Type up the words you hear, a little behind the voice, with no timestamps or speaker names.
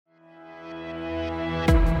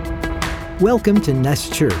Welcome to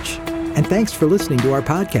Nest Church, and thanks for listening to our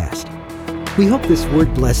podcast. We hope this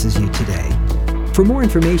word blesses you today. For more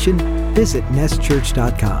information, visit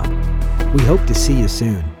nestchurch.com. We hope to see you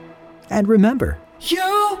soon. And remember, you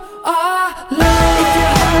are loved. If your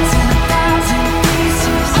heart's in 1,000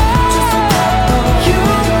 pieces, just remember, you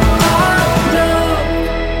are loved.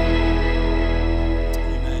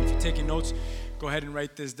 Amen. If you're taking notes, go ahead and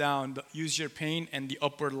write this down. Use your pain and the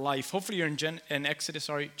upward life. Hopefully you're in Exodus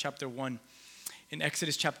chapter 1. In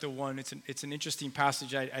Exodus chapter 1, it's an interesting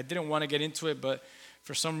passage. I didn't want to get into it, but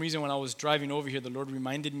for some reason when I was driving over here, the Lord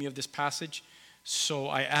reminded me of this passage. So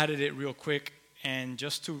I added it real quick and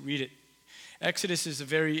just to read it. Exodus is a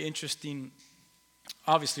very interesting,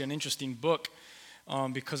 obviously an interesting book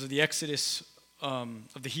because of the exodus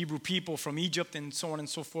of the Hebrew people from Egypt and so on and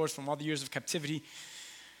so forth, from all the years of captivity.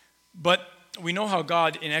 But we know how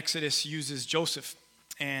God in Exodus uses Joseph.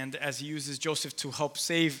 And as he uses Joseph to help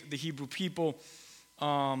save the Hebrew people,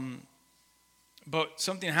 but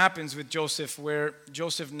something happens with Joseph where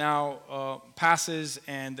Joseph now passes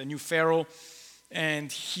and the new Pharaoh,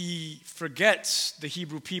 and he forgets the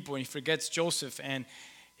Hebrew people, and he forgets Joseph, and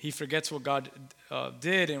he forgets what God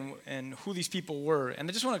did and who these people were. And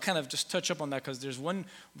I just want to kind of just touch up on that because there's one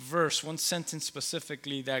verse, one sentence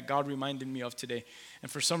specifically that God reminded me of today.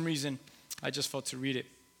 And for some reason, I just felt to read it.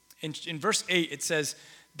 In verse 8, it says,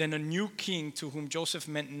 "Then a new king to whom Joseph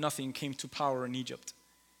meant nothing came to power in Egypt.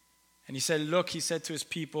 And he said, 'Look,' he said to his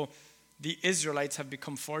people, 'the Israelites have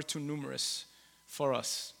become far too numerous for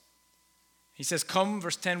us.' He says, 'Come,'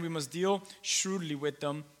 verse 10, 'we must deal shrewdly with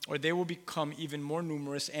them, or they will become even more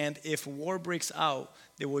numerous. And if war breaks out,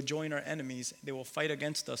 they will join our enemies. They will fight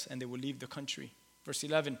against us, and they will leave the country.' Verse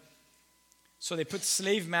 11, 'So they put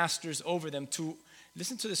slave masters over them to,'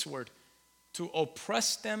 listen to this word, 'to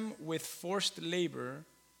oppress them with forced labor,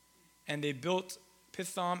 and they built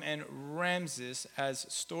Pithom and Ramses as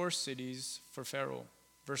store cities for Pharaoh.'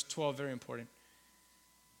 Verse 12, very important.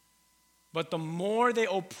 'But the more they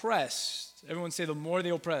oppressed,' everyone say the more they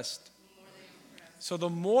oppressed. So the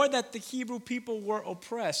more that the Hebrew people were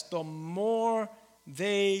oppressed, the more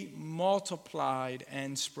they multiplied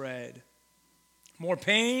and spread. More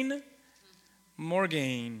pain, more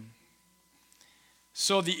gain.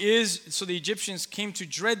 So the Egyptians came to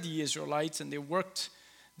dread the Israelites, and they worked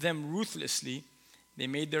them ruthlessly. They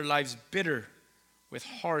made their lives bitter with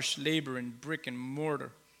harsh labor in brick and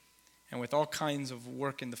mortar and with all kinds of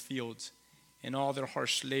work in the fields. In all their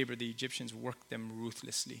harsh labor, the Egyptians worked them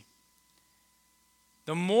ruthlessly.'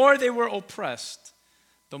 The more they were oppressed,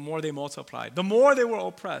 the more they multiplied. The more they were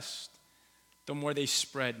oppressed, the more they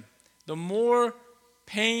spread. The more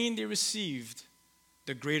pain they received,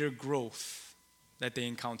 the greater growth that they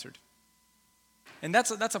encountered." And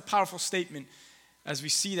that's a powerful statement as we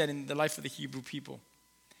see that in the life of the Hebrew people.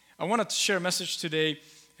 I want to share a message today,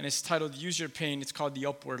 and it's titled, "Use Your Pain." It's called The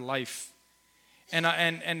Upward Life.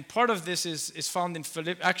 And part of this is found in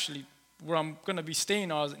actually, where I'm going to be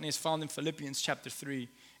staying on is found in Philippians chapter 3.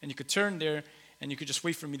 And you could turn there, and you could just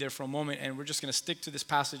wait for me there for a moment, and we're just going to stick to this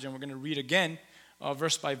passage, and we're going to read again,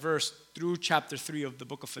 verse by verse, through chapter 3 of the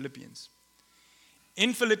book of Philippians.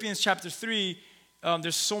 In Philippians chapter 3,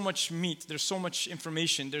 there's so much meat, there's so much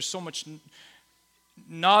information, there's so much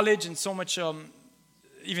knowledge and so much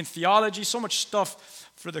even theology, so much stuff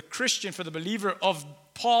for the Christian, for the believer of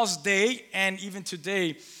Paul's day and even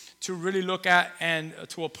today to really look at and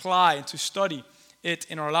to apply and to study it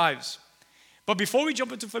in our lives. But before we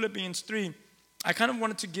jump into Philippians 3, I kind of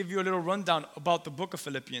wanted to give you a little rundown about the book of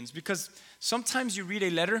Philippians, because sometimes you read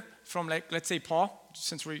a letter from, like, let's say Paul,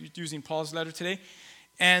 since we're using Paul's letter today,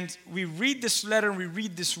 and we read this letter and we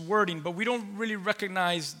read this wording, but we don't really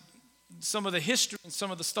recognize some of the history and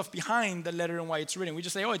some of the stuff behind the letter and why it's written. We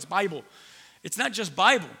just say, oh, it's Bible. It's not just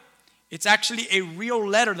Bible. It's actually a real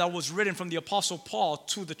letter that was written from the Apostle Paul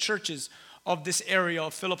to the churches of this area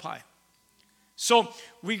of Philippi. So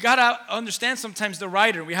we got to understand sometimes the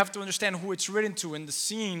writer. We have to understand who it's written to and the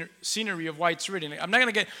scenery of why it's written. I'm not going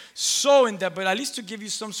to get so in depth, but at least to give you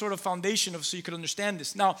some sort of foundation so you could understand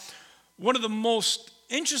this. Now, one of the most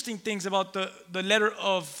interesting things about the letter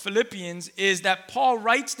of Philippians is that Paul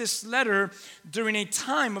writes this letter during a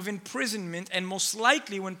time of imprisonment, and most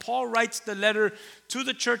likely when Paul writes the letter to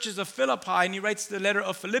the churches of Philippi and he writes the letter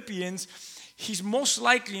of Philippians, he's most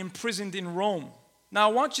likely imprisoned in Rome. Now,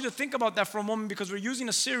 I want you to think about that for a moment, because we're using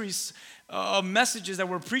a series of messages that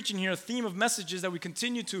we're preaching here, a theme of messages that we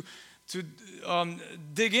continue to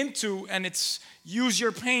dig into, and it's use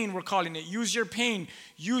your pain, we're calling it. Use your pain,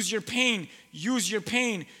 use your pain, use your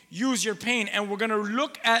pain, use your pain. And we're going to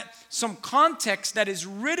look at some context that is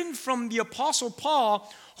written from the Apostle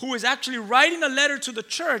Paul, who is actually writing a letter to the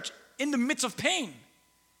church in the midst of pain.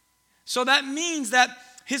 So that means that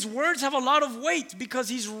his words have a lot of weight because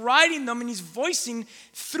he's writing them and he's voicing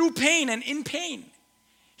through pain and in pain.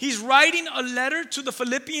 He's writing a letter to the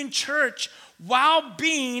Philippian church while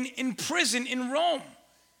being in prison in Rome.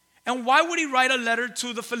 And why would he write a letter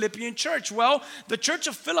to the Philippian church? Well, the church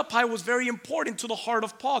of Philippi was very important to the heart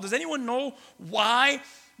of Paul. Does anyone know why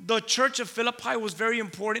the church of Philippi was very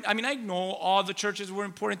important? I mean, I know all the churches were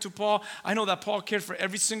important to Paul. I know that Paul cared for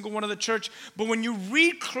every single one of the church. But when you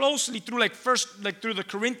read closely through through the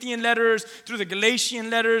Corinthian letters, through the Galatian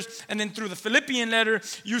letters, and then through the Philippian letter,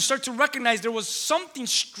 you start to recognize there was something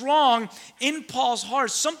strong in Paul's heart,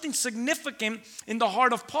 something significant in the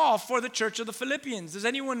heart of Paul for the church of the Philippians. Does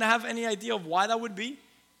anyone have any idea of why that would be?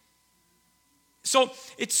 So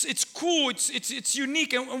it's cool, it's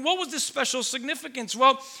unique. And what was this special significance?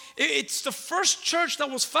 Well, it's the first church that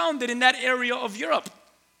was founded in that area of Europe.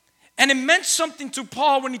 And it meant something to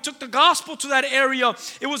Paul when he took the gospel to that area.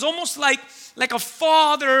 It was almost like a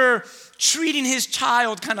father treating his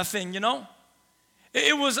child kind of thing, you know?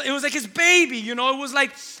 It was like his baby, you know. It was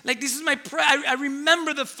like this is my prayer. I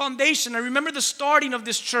remember the foundation. I remember the starting of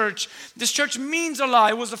this church. This church means a lot.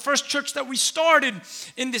 It was the first church that we started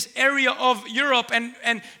in this area of Europe.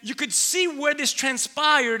 And you could see where this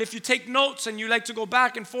transpired if you take notes and you like to go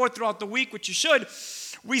back and forth throughout the week, which you should.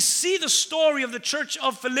 We see the story of the church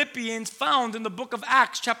of Philippians found in the book of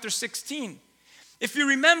Acts chapter 16. If you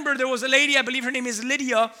remember, there was a lady, I believe her name is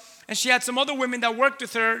Lydia, and she had some other women that worked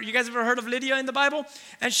with her. You guys ever heard of Lydia in the Bible?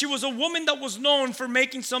 And she was a woman that was known for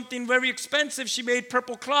making something very expensive. She made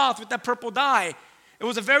purple cloth with that purple dye. It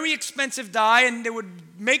was a very expensive dye, and they would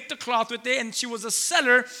make the cloth with it, and she was a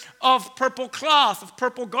seller of purple cloth, of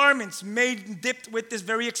purple garments made and dipped with this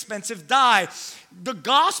very expensive dye. The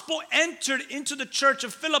gospel entered into the church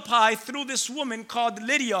of Philippi through this woman called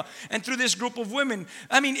Lydia and through this group of women.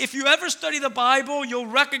 I mean, if you ever study the Bible, you'll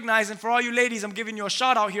recognize, and for all you ladies, I'm giving you a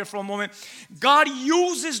shout out here for a moment. God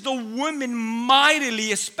uses the women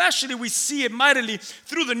mightily, especially we see it mightily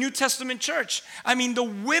through the New Testament church. I mean, the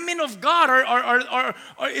women of God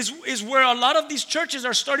is where a lot of these churches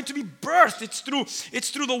are starting to be birthed. It's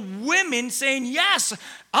through the women saying, yes,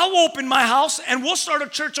 I'll open my house and we'll start a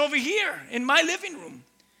church over here in my living room.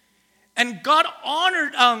 And God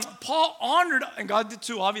honored, Paul honored, and God did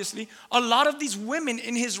too, obviously, a lot of these women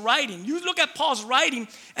in his writing. You look at Paul's writing,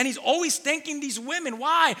 and he's always thanking these women.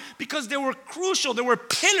 Why? Because they were crucial. They were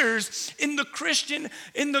pillars in the Christian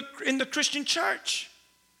church.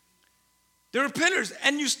 There were pillars,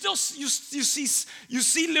 and you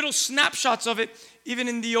see little snapshots of it even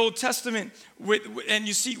in the Old Testament, and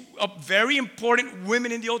you see very important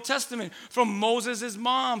women in the Old Testament, from Moses'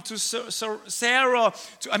 mom to Sarah.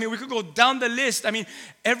 We could go down the list. I mean,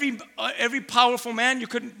 every powerful man.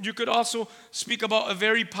 You could also speak about a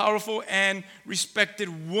very powerful and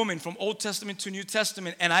respected woman from Old Testament to New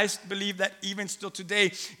Testament. And I believe that even still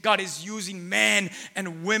today, God is using men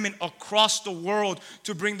and women across the world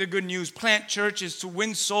to bring the good news, plant churches, to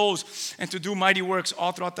win souls, and to do mighty works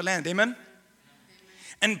all throughout the land. Amen?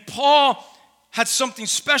 And Paul had something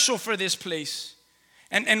special for this place.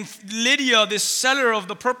 And Lydia, this seller of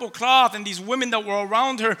the purple cloth, and these women that were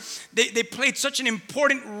around her, they played such an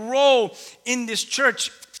important role in this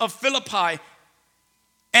church of Philippi.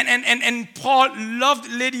 And Paul loved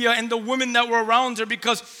Lydia and the women that were around her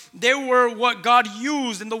because they were what God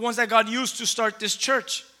used and the ones that God used to start this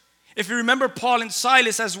church. If you remember Paul and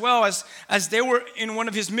Silas, as well as they were in one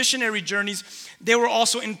of his missionary journeys, they were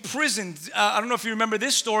also imprisoned. I don't know if you remember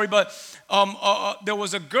this story, but there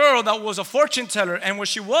was a girl that was a fortune teller, and what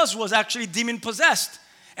she was actually demon possessed.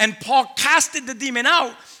 And Paul casted the demon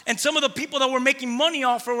out, and some of the people that were making money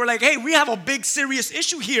off her were like, hey, we have a big serious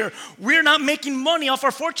issue here. We're not making money off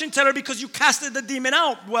our fortune teller because you casted the demon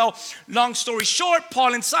out. Well, long story short,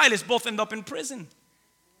 Paul and Silas both end up in prison.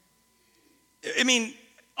 I mean,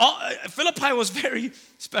 Philippi was very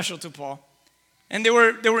special to Paul, and they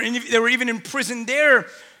were even in prison there.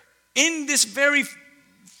 In this very,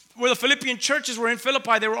 where the Philippian churches were in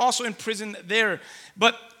Philippi, they were also in prison there.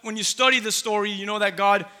 But when you study the story, you know that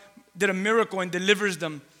God did a miracle and delivers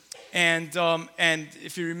them. And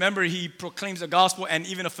if you remember, he proclaims the gospel, and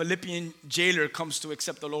even a Philippian jailer comes to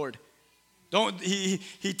accept the Lord. He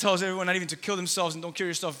tells everyone not even to kill themselves and don't kill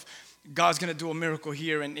yourself. God's going to do a miracle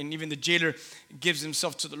here, and even the jailer gives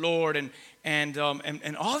himself to the Lord, and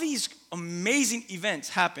all these amazing events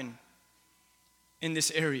happen in this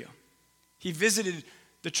area. He visited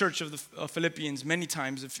the church of the Philippians many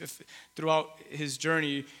times throughout his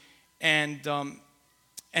journey, and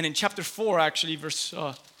in chapter 4, actually, verse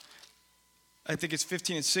I think it's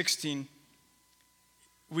 15 and 16,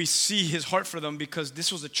 we see his heart for them because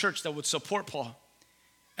this was a church that would support Paul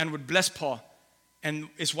and would bless Paul. And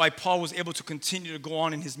it's why Paul was able to continue to go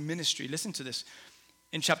on in his ministry. Listen to this.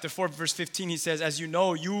 In chapter 4, verse 15, he says, as you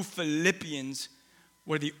know, you Philippians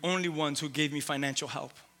were the only ones who gave me financial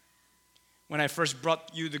help. When I first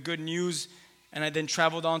brought you the good news and I then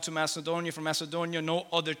traveled on to Macedonia, from Macedonia, no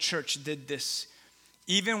other church did this.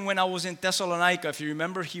 Even when I was in Thessalonica, if you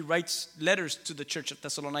remember, he writes letters to the church of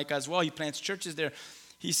Thessalonica as well. He plants churches there.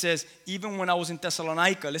 He says, even when I was in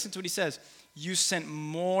Thessalonica, listen to what he says, you sent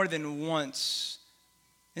more than once.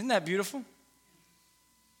 Isn't that beautiful?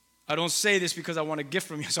 I don't say this because I want a gift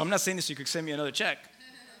from you, so I'm not saying this so you could send me another check.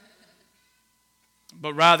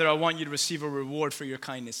 But rather, I want you to receive a reward for your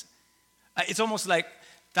kindness. It's almost like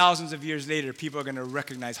thousands of years later, people are going to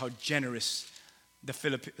recognize how generous the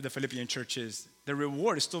Philippian church is. The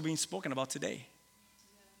reward is still being spoken about today.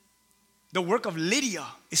 The work of Lydia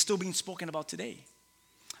is still being spoken about today.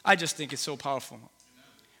 I just think it's so powerful.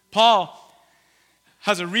 Paul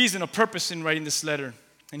has a reason, a purpose in writing this letter.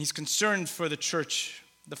 And he's concerned for the church,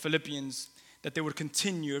 the Philippians, that they would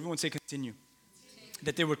continue. Everyone say continue.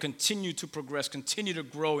 That they would continue to progress, continue to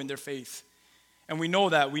grow in their faith. And we know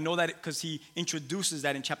that. We know that because he introduces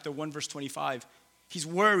that in chapter 1, verse 25. He's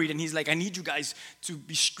worried and he's like, I need you guys to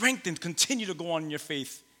be strengthened, continue to go on in your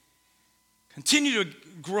faith. Continue to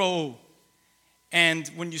grow. And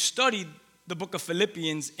when you study the book of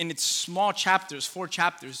Philippians in its small chapters, 4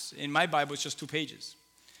 chapters, in my Bible it's just 2 pages.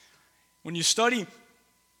 When you study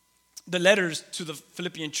the letters to the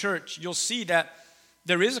Philippian church, you'll see that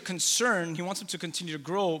there is a concern. He wants them to continue to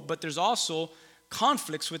grow, but there's also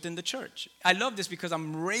conflicts within the church. I love this because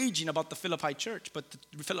I'm raging about the Philippi church, but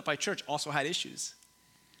the Philippi church also had issues,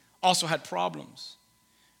 also had problems.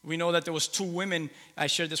 We know that there was 2 women. I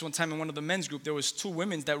shared this one time in one of the men's group. There was 2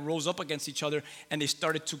 women that rose up against each other, and they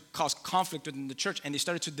started to cause conflict within the church, and they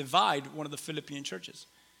started to divide one of the Philippian churches.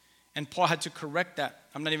 And Paul had to correct that.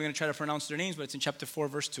 I'm not even going to try to pronounce their names, but it's in chapter 4,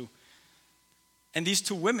 verse 2. And these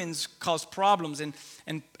 2 women caused problems,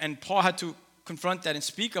 and Paul had to confront that and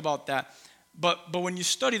speak about that. But when you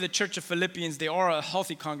study the church of Philippians, they are a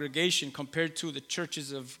healthy congregation compared to the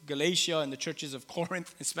churches of Galatia and the churches of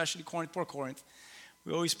Corinth, especially Corinth. Poor Corinth.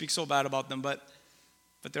 We always speak so bad about them, but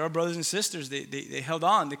there are brothers and sisters. They held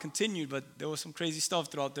on, they continued, but there was some crazy stuff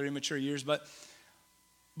throughout their immature years. But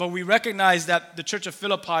we recognize that the church of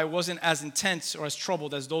Philippi wasn't as intense or as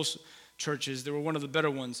troubled as those churches. They were one of the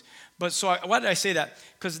better ones. But so why did I say that?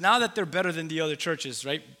 Because now that they're better than the other churches,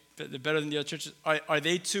 right? They're better than the other churches. Are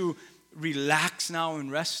they to relax now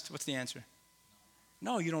and rest? What's the answer?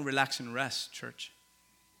 No, you don't relax and rest, church.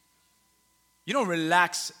 You don't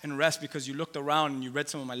relax and rest because you looked around and you read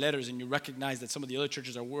some of my letters and you recognize that some of the other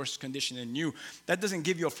churches are worse conditioned than you. That doesn't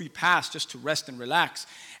give you a free pass just to rest and relax.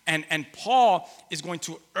 And Paul is going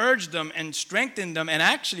to urge them and strengthen them and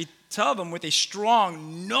actually tell them with a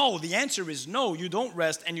strong no. The answer is no. You don't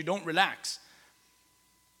rest and you don't relax.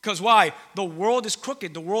 Because why? The world is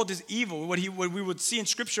crooked. The world is evil. What we would see in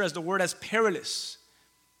Scripture as the word as perilous.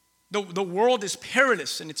 The world is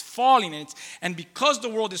perilous and it's falling. And because the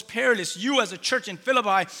world is perilous, you as a church in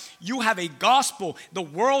Philippi, you have a gospel. The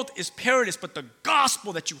world is perilous, but the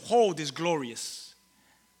gospel that you hold is glorious.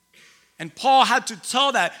 And Paul had to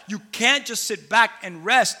tell that you can't just sit back and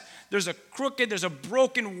rest. There's a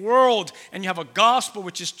broken world, and you have a gospel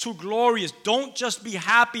which is too glorious. Don't just be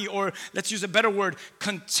happy, or let's use a better word,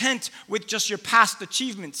 content with just your past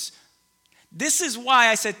achievements. This is why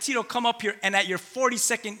I said, Tito, come up here and at your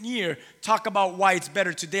 42nd year, talk about why it's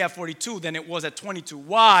better today at 42 than it was at 22.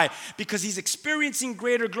 Why? Because he's experiencing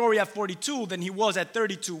greater glory at 42 than he was at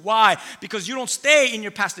 32. Why? Because you don't stay in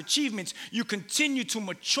your past achievements. You continue to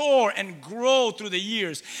mature and grow through the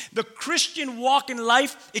years. The Christian walk in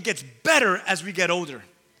life, it gets better as we get older.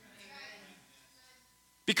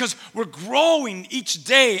 Because we're growing each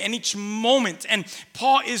day and each moment. And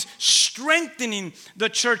Paul is strengthening the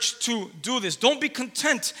church to do this. Don't be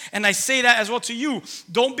content. And I say that as well to you.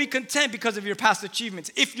 Don't be content because of your past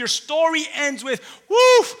achievements. If your story ends with,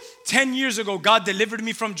 10 years ago, God delivered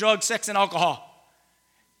me from drugs, sex, and alcohol.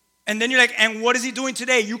 And then you're like, and what is he doing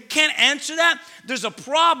today? You can't answer that. There's a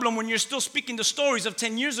problem when you're still speaking the stories of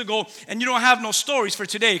 10 years ago and you don't have no stories for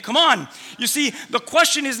today. Come on. You see, the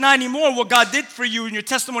question is not anymore what God did for you in your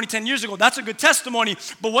testimony 10 years ago. That's a good testimony.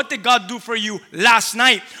 But what did God do for you last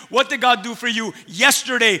night? What did God do for you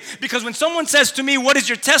yesterday? Because when someone says to me, what is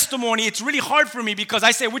your testimony? It's really hard for me because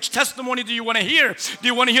I say, which testimony do you want to hear? Do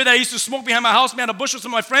you want to hear that I used to smoke behind my house, behind a bush with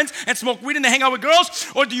some of my friends and smoke weed and hang out with girls?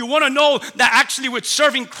 Or do you want to know that actually with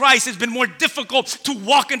serving Christ, it's been more difficult to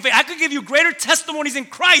walk in faith? I could give you greater testimonies in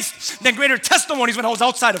Christ than greater testimonies when I was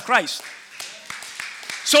outside of Christ.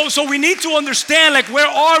 So we need to understand, like, where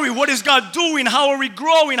are we? What is God doing? How are we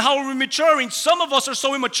growing? How are we maturing? Some of us are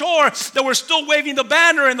so immature that we're still waving the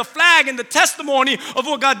banner and the flag and the testimony of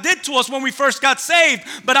what God did to us when we first got saved.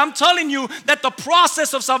 But I'm telling you that the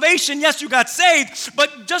process of salvation, yes, you got saved,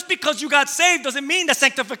 but just because you got saved doesn't mean that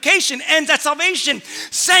sanctification ends at salvation.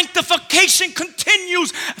 Sanctification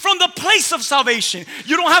continues from the place of salvation.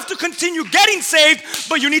 You don't have to continue getting saved,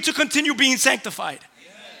 but you need to continue being sanctified.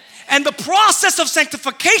 And the process of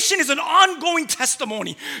sanctification is an ongoing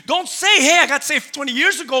testimony. Don't say, hey, I got saved 20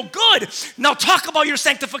 years ago. Good. Now talk about your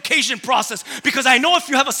sanctification process. Because I know if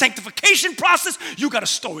you have a sanctification process, you got a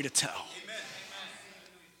story to tell. Amen.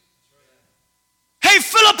 Hey,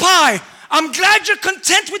 Philippi, I'm glad you're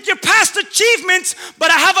content with your past achievements, but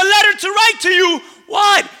I have a letter to write to you.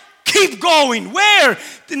 What? Keep going. Where?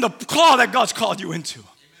 In the call that God's called you into.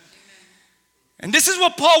 And this is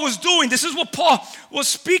what Paul was doing. This is what Paul was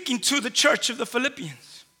speaking to the church of the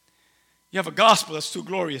Philippians. You have a gospel that's too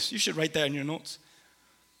glorious. You should write that in your notes.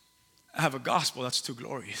 I have a gospel that's too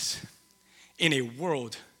glorious in a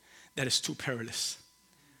world that is too perilous.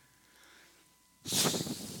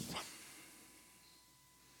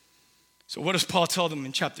 So what does Paul tell them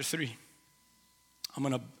in chapter 3? I'm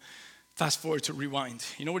going to fast forward to rewind.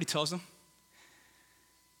 You know what he tells them?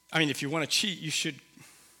 I mean, if you want to cheat, you should.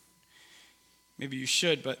 Maybe you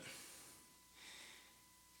should, but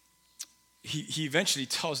he eventually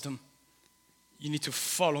tells them, you need to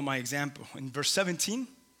follow my example. In verse 17,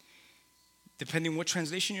 depending on what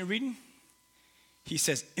translation you're reading, he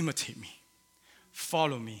says, imitate me,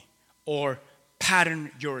 follow me, or pattern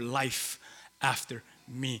your life after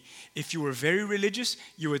me. If you were very religious,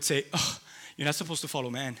 you would say, oh, you're not supposed to follow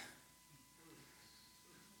man.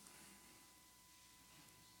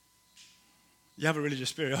 You have a religious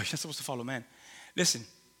spirit. Oh, you're not supposed to follow man. Listen,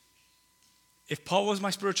 if Paul was my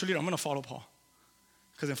spiritual leader, I'm going to follow Paul.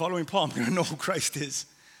 Because in following Paul, I'm going to know who Christ is.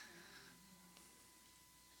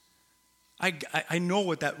 I know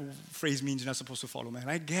what that phrase means, you're not supposed to follow man.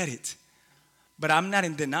 I get it. But I'm not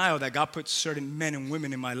in denial that God put certain men and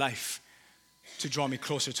women in my life to draw me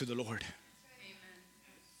closer to the Lord. Amen.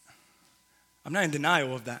 I'm not in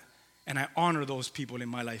denial of that. And I honor those people in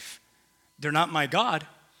my life. They're not my God,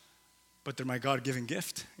 but they're my God-given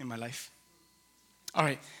gift in my life. All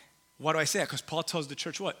right, why do I say that? Because Paul tells the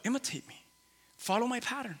church what? Imitate me. Follow my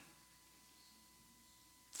pattern.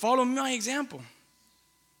 Follow my example.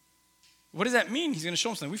 What does that mean? He's going to show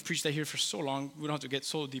them something. We've preached that here for so long. We don't have to get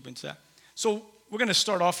so deep into that. So we're going to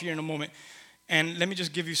start off here in a moment. And let me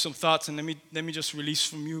just give you some thoughts, and let me just release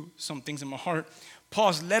from you some things in my heart.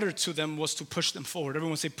 Paul's letter to them was to push them forward.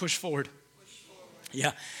 Everyone say push forward. Push forward.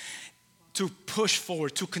 Yeah. To push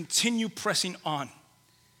forward, to continue pressing on.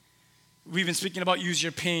 We've been speaking about use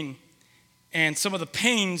your pain. And some of the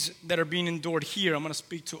pains that are being endured here, I'm going to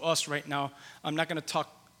speak to us right now. I'm not going to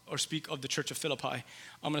talk or speak of the church of Philippi.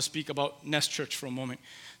 I'm going to speak about Nest Church for a moment.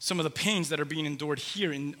 Some of the pains that are being endured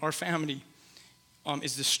here in our family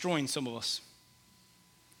is destroying some of us.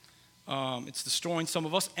 It's destroying some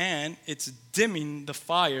of us, and it's dimming the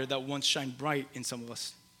fire that once shined bright in some of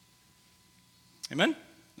us. Amen?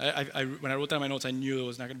 When I wrote down my notes, I knew there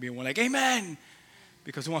was not going to be one like, amen,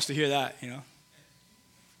 because who wants to hear that, you know?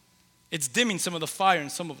 It's dimming some of the fire in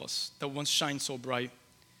some of us that once shined so bright.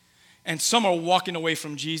 And some are walking away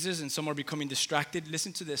from Jesus, and some are becoming distracted.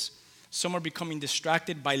 Listen to this. Some are becoming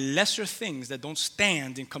distracted by lesser things that don't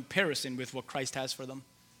stand in comparison with what Christ has for them.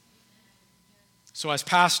 So as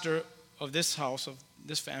pastor of this house, of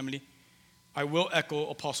this family, I will echo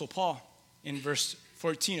Apostle Paul in verse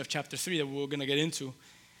 14 of chapter 3 that we're going to get into.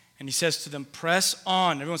 And he says to them, press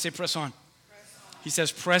on. Everyone say press on. Press on. He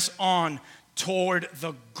says, press on toward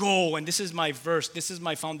the goal. And this is my verse. This is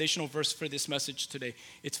my foundational verse for this message today.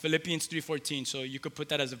 It's Philippians 3:14. So you could put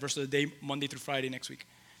that as a verse of the day, Monday through Friday next week.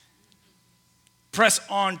 Press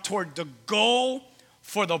on toward the goal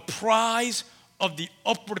for the prize of the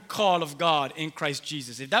upward call of God in Christ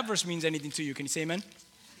Jesus. If that verse means anything to you, can you say amen?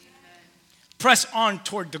 Amen. Press on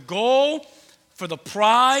toward the goal for the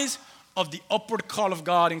prize of the upward call of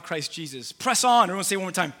God in Christ Jesus. Press on. Everyone say it one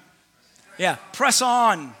more time. Yeah, press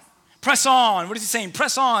on. Press on. What is he saying?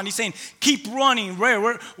 Press on. He's saying, keep running.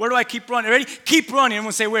 Where do I keep running? Ready? Keep running.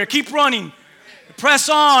 Everyone say where? Keep running. Press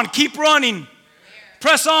on. Keep running.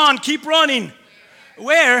 Press on. Keep running.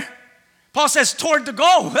 Where? Paul says toward the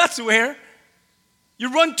goal. That's where.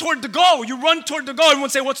 You run toward the goal. You run toward the goal. Everyone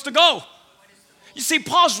say, what's the goal? You see,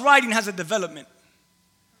 Paul's writing has a development.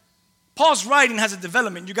 Paul's writing has a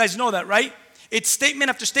development. You guys know that, right? It's statement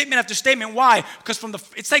after statement after statement. Why? Because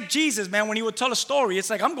it's like Jesus, man, when he would tell a story, it's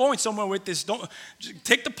like, I'm going somewhere with this. Don't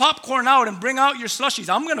take the popcorn out and bring out your slushies.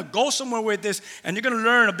 I'm going to go somewhere with this, and you're going to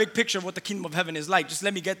learn a big picture of what the kingdom of heaven is like. Just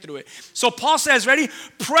let me get through it. So Paul says, ready?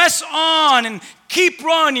 Press on and keep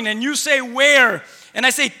running. And you say, where? And I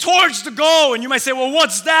say, towards the goal. And you might say, well,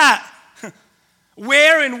 what's that?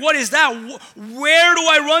 Where and what is that? Where do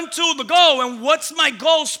I run to the goal? And what's my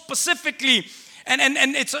goal specifically? And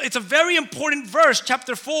it's a very important verse,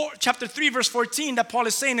 chapter 3, verse 14, that Paul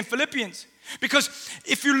is saying in Philippians. Because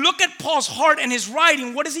if you look at Paul's heart and his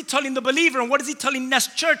writing, what is he telling the believer and what is he telling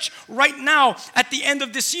Nest Church right now at the end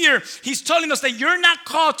of this year? He's telling us that you're not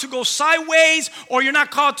called to go sideways or you're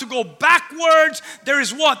not called to go backwards. There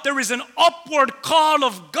is what? There is an upward call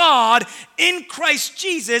of God in Christ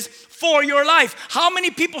Jesus for your life. How many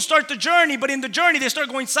people start the journey, but in the journey they start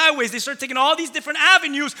going sideways. They start taking all these different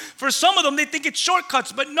avenues. For some of them, they think it's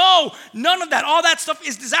shortcuts, but no, none of that. All that stuff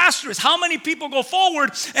is disastrous. How many people go forward,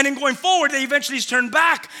 and in going forward, they eventually turn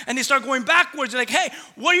back, and they start going backwards. They're like, hey,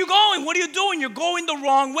 where are you going? What are you doing? You're going the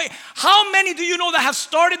wrong way. How many do you know that have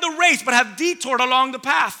started the race, but have detoured along the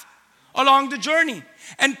path, along the journey?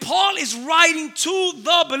 And Paul is writing to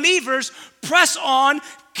the believers, press on,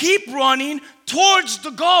 keep running towards the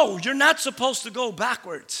goal. You're not supposed to go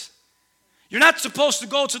backwards. You're not supposed to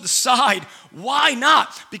go to the side. Why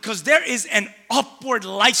not? Because there is an upward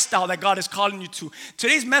lifestyle that God is calling you to.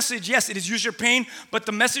 Today's message, yes, it is use your pain, but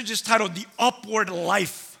the message is titled The Upward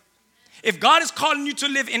Life. If God is calling you to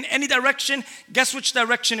live in any direction, guess which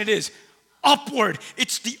direction it is? Upward.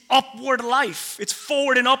 It's the upward life. It's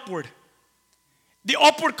forward and upward. The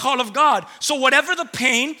upward call of God. So whatever the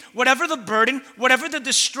pain, whatever the burden, whatever the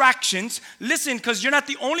distractions, listen, because you're not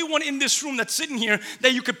the only one in this room that's sitting here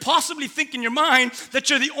that you could possibly think in your mind that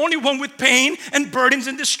you're the only one with pain and burdens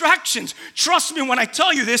and distractions. Trust me when I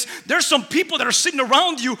tell you this, there's some people that are sitting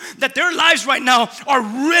around you that their lives right now are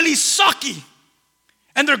really sucky.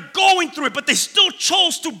 And they're going through it, but they still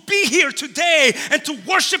chose to be here today and to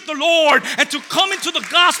worship the Lord and to come into the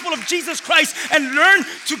gospel of Jesus Christ and learn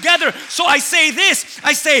together. So I say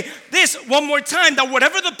this one more time, that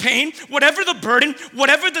whatever the pain, whatever the burden,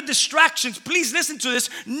 whatever the distractions, please listen to this,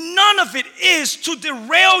 none of it is to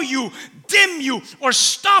derail you, dim you, or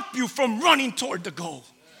stop you from running toward the goal.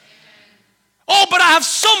 Oh, but I have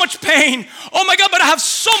so much pain. Oh my God, but I have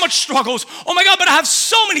so much struggles. Oh my God, but I have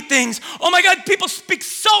so many things. Oh my God, people speak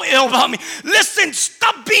so ill about me. Listen,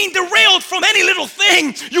 stop being derailed from any little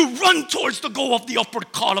thing. You run towards the goal of the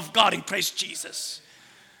upward call of God in Christ Jesus.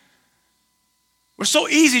 We're so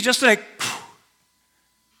easy just to like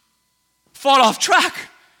fall off track.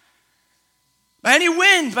 By any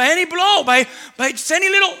wind, by any blow, by just any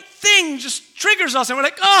little thing just triggers us and we're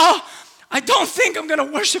like, oh, I don't think I'm going to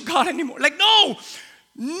worship God anymore. Like, no,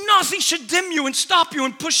 nothing should dim you and stop you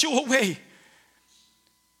and push you away.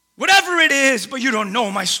 Whatever it is, but you don't know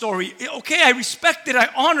my story. Okay, I respect it, I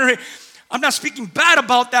honor it. I'm not speaking bad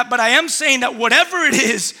about that, but I am saying that whatever it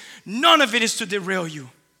is, none of it is to derail you.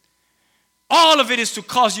 All of it is to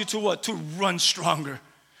cause you to what? To run stronger.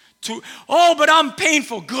 But I'm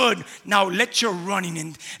painful. Good. Now let your running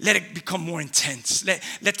and let it become more intense.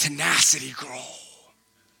 Let tenacity grow.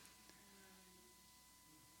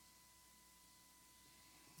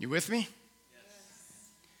 You with me? Yes.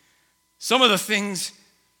 Some of the things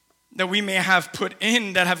that we may have put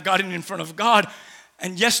in that have gotten in front of God,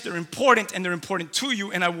 and yes, they're important and they're important to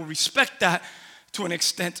you, and I will respect that to an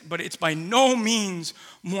extent, but it's by no means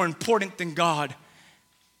more important than God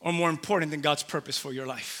or more important than God's purpose for your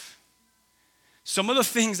life. Some of the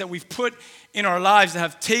things that we've put in our lives that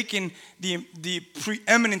have taken the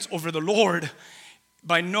preeminence over the Lord,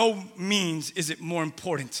 by no means is it more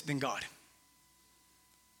important than God.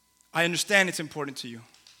 I understand it's important to you.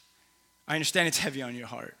 I understand it's heavy on your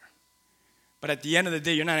heart. But at the end of the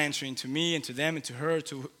day, you're not answering to me and to them and to her.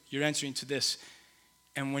 You're answering to this.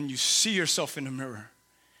 And when you see yourself in the mirror,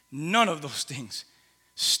 none of those things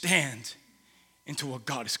stand into what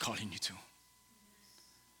God is calling you to.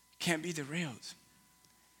 Can't be derailed.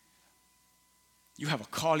 You have a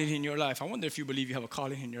calling in your life. I wonder if you believe you have a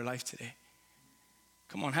calling in your life today.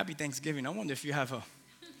 Come on, happy Thanksgiving. I wonder if you have a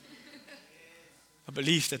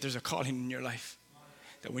belief that there's a calling in your life.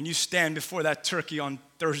 That when you stand before that turkey on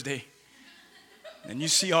Thursday and you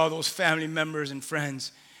see all those family members and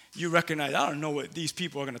friends, you recognize, I don't know what these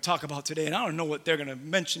people are going to talk about today, and I don't know what they're going to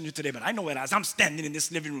mention you today, but I know that as I'm standing in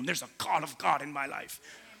this living room, there's a call of God in my life.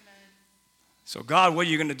 Amen. So God, what are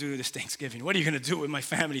you going to do this Thanksgiving? What are you going to do with my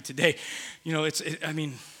family today? You know,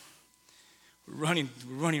 we're running,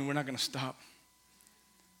 we're not going to stop.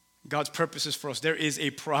 God's purposes for us. There is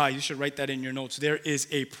a prize. You should write that in your notes. There is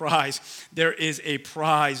a prize. There is a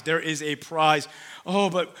prize. There is a prize. Oh,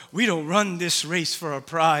 but we don't run this race for a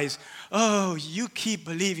prize. Oh, you keep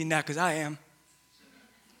believing that because I am.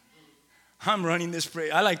 I'm running this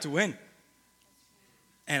race. I like to win.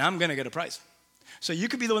 And I'm going to get a prize. So you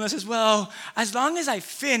could be the one that says, well, as long as I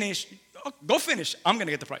finish, go finish. I'm going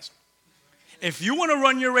to get the prize. If you want to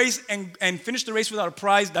run your race and finish the race without a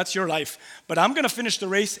prize, that's your life. But I'm going to finish the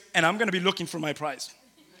race, and I'm going to be looking for my prize.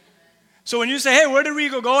 So when you say, hey, where did we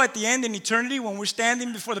go at the end in eternity when we're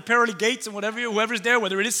standing before the pearly gates and whoever's there,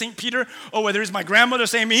 whether it is St. Peter or whether it's my grandmother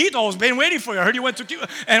saying, Mijito, I've been waiting for you. I heard you went to Cuba.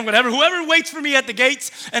 And whoever waits for me at the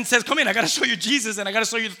gates and says, come in, I got to show you Jesus and I got to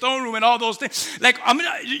show you the throne room and all those things. Like,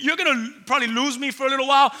 you're going to probably lose me for a little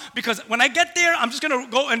while because when I get there, I'm just going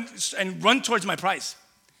to go and run towards my prize.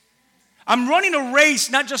 I'm running a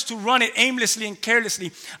race not just to run it aimlessly and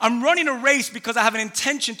carelessly. I'm running a race because I have an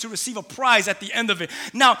intention to receive a prize at the end of it.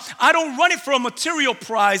 Now, I don't run it for a material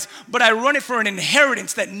prize, but I run it for an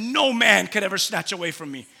inheritance that no man could ever snatch away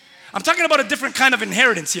from me. I'm talking about a different kind of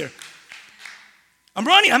inheritance here. I'm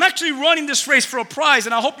actually running this race for a prize,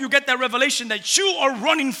 and I hope you get that revelation that you are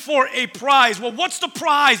running for a prize. Well, what's the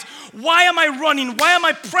prize? Why am I running? Why am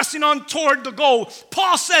I pressing on toward the goal?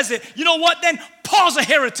 Paul says it. You know what then? Paul's a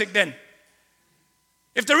heretic then.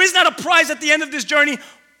 If there is not a prize at the end of this journey,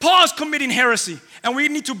 Paul's committing heresy. And we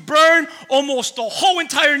need to burn almost the whole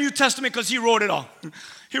entire New Testament because he wrote it all.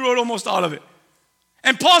 He wrote almost all of it.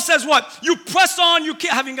 And Paul says what? You press on, I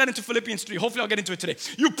haven't gotten into Philippians 3. Hopefully I'll get into it today.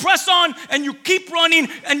 You press on and you keep running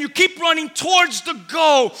towards the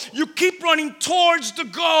goal. You keep running towards the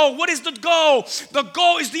goal. What is the goal? The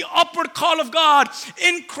goal is the upward call of God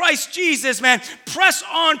in Christ Jesus, man. Press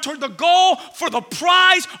on toward the goal for the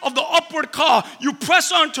prize of the upward call. You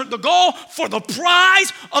press on toward the goal for the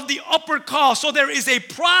prize of the upward call. So there is a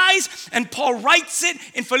prize, and Paul writes it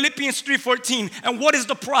in Philippians 3:14. And what is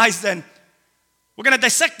the prize then? We're going to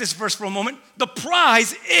dissect this verse for a moment. The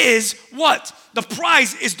prize is what? The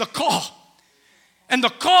prize is the call. And the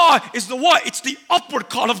call is the what? It's the upward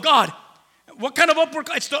call of God. What kind of upward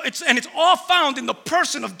call? It's all found in the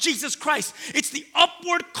person of Jesus Christ. It's the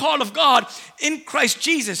upward call of God in Christ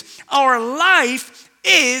Jesus. Our life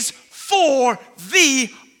is for the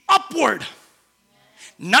upward.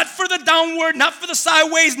 Not for the downward, not for the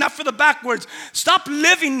sideways, not for the backwards. Stop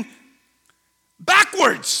living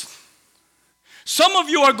backwards. Some of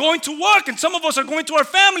you are going to work and some of us are going to our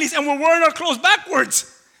families and we're wearing our clothes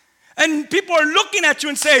backwards. And people are looking at you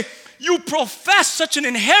and say, you profess such an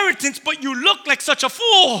inheritance, but you look like such a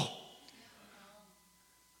fool.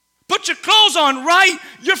 Put your clothes on right.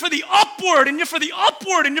 You're for the upward and you're for the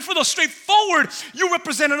upward and you're for the straightforward. You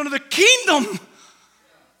represent another kingdom.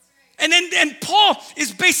 And Paul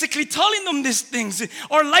is basically telling them these things.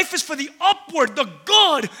 Our life is for the upward, the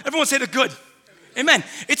good. Everyone say the good. Amen.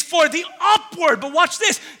 It's for the upward. But watch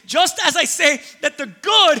this. Just as I say that the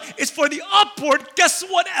good is for the upward, guess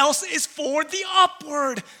what else is for the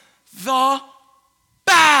upward? The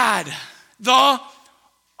bad. The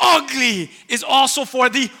ugly is also for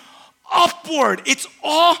the upward. It's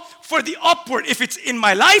all for the upward. If it's in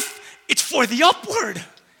my life, it's for the upward.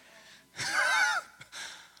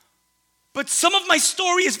 But some of my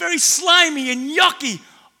story is very slimy and yucky.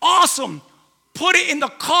 Awesome. Put it in the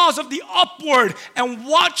cause of the upward and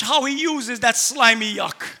watch how he uses that slimy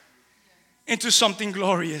yuck into something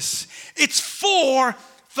glorious. It's for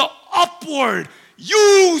the upward.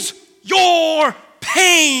 Use your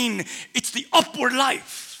pain. It's the upward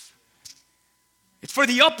life. It's for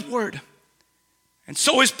the upward. And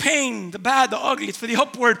so is pain, the bad, the ugly. It's for the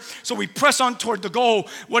upward. So we press on toward the goal.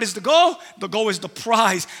 What is the goal? The goal is the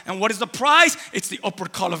prize. And what is the prize? It's the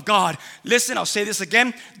upward call of God. Listen, I'll say this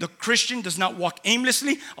again. The Christian does not walk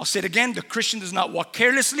aimlessly. I'll say it again. The Christian does not walk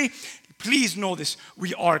carelessly. Please know this.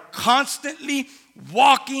 We are constantly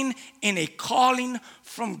walking in a calling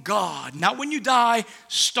from God. Not when you die,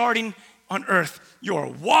 starting on earth. You are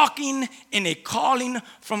walking in a calling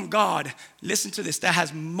from God. Listen to this. That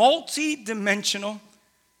has multi-dimensional,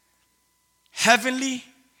 heavenly,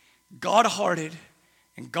 God-hearted,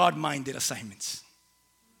 and God-minded assignments.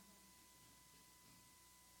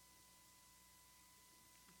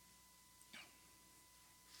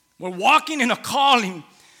 We're walking in a calling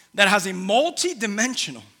that has a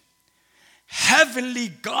multi-dimensional, heavenly,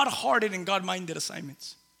 God-hearted, and God-minded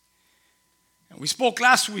assignments. And we spoke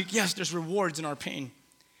last week, yes, there's rewards in our pain.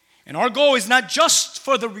 And our goal is not just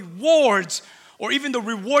for the rewards or even the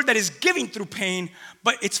reward that is given through pain,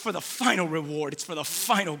 but it's for the final reward. It's for the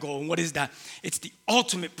final goal. And what is that? It's the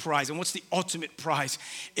ultimate prize. And what's the ultimate prize?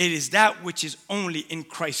 It is that which is only in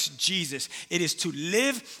Christ Jesus. It is to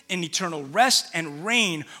live in eternal rest and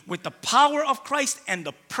reign with the power of Christ and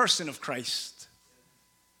the person of Christ.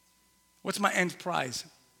 What's my end prize?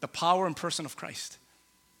 The power and person of Christ.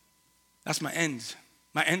 That's my end.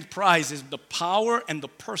 My end prize is the power and the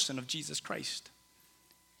person of Jesus Christ.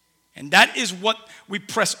 And that is what we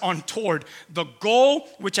press on toward. The goal,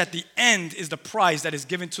 which at the end is the prize that is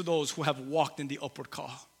given to those who have walked in the upward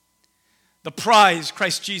call. The prize,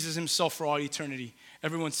 Christ Jesus himself for all eternity.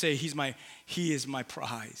 Everyone say, He is my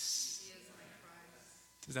prize.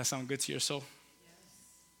 Does that sound good to your soul?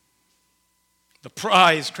 The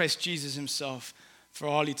prize, Christ Jesus himself for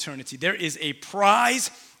all eternity. There is a prize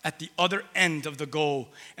at the other end of the goal.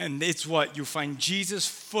 And it's what? You find Jesus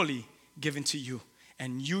fully given to you.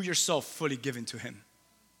 And you yourself fully given to him.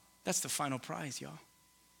 That's the final prize, y'all.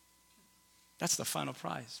 That's the final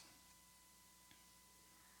prize.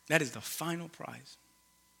 That is the final prize.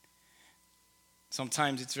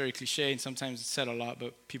 Sometimes it's very cliche and sometimes it's said a lot,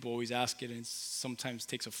 but people always ask it and it sometimes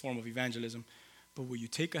takes a form of evangelism. But will you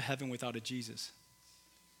take a heaven without a Jesus?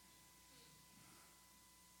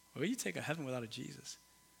 Will you take a heaven without a Jesus?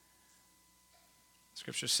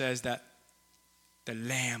 Scripture says that the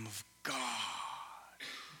Lamb of God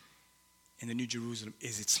in the New Jerusalem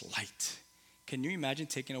is its light. Can you imagine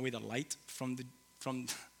taking away the light from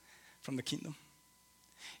the kingdom?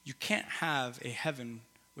 You can't have a heaven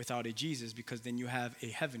without a Jesus because then you have a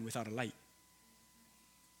heaven without a light.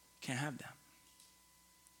 Can't have that.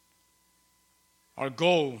 Our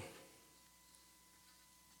goal,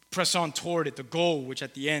 press on toward it, the goal which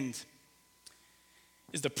at the end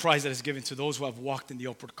is the prize that is given to those who have walked in the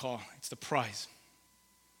upward call. It's the prize.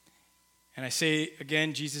 And I say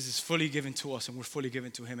again, Jesus is fully given to us and we're fully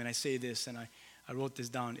given to him. And I say this, and I wrote this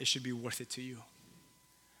down, it should be worth it to you.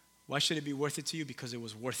 Why should it be worth it to you? Because it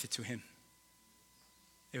was worth it to him.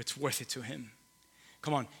 It's worth it to him.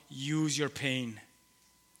 Come on, use your pain.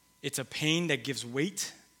 It's a pain that gives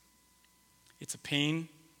weight. It's a pain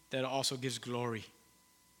that also gives glory.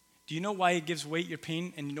 Do you know why it gives weight, your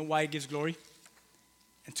pain, and you know why it gives glory?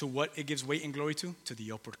 And to what it gives weight and glory to? To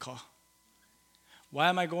the upward call. Why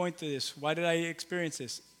am I going through this? Why did I experience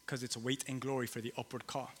this? Because it's weight and glory for the upward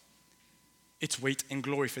call. It's weight and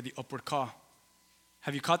glory for the upward call.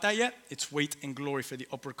 Have you caught that yet? It's weight and glory for the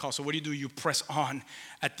upward call. So what do? You press on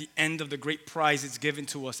at the end of the great prize it's given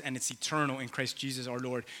to us, and it's eternal in Christ Jesus our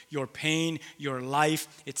Lord. Your pain, your life,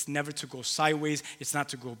 it's never to go sideways. It's not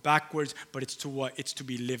to go backwards, but it's to what? It's to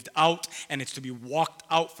be lived out, and it's to be walked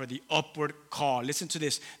out for the upward call. Listen to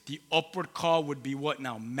this. The upward call would be what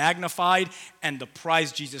now? Magnified, and the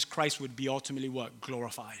prize, Jesus Christ, would be ultimately what?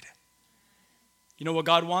 Glorified. You know what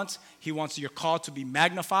God wants? He wants your call to be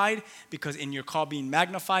magnified, because in your call being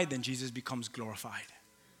magnified, then Jesus becomes glorified.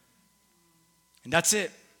 And that's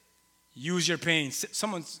it. Use your pain.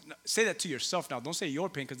 Someone say that to yourself now. Don't say your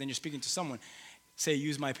pain, because then you're speaking to someone. Say,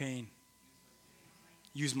 use my pain.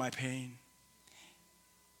 Use my pain.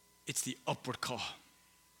 It's the upward call.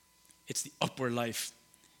 It's the upward life.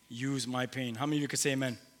 Use my pain. How many of you could say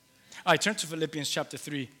amen? All right, turn to Philippians chapter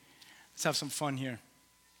 3. Let's have some fun here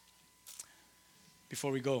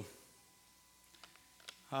before we go.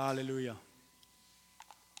 Hallelujah.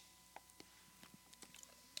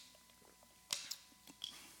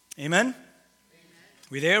 Amen?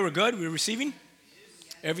 We there? We're good? We're receiving?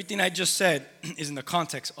 Everything I just said is in the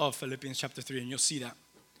context of Philippians chapter 3, and you'll see that.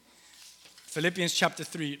 Philippians chapter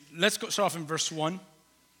 3. Let's go start off in verse 1.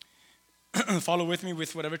 Follow with me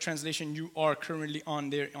with whatever translation you are currently on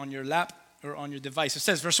there on your lap or on your device. It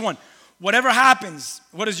says, verse 1. Whatever happens,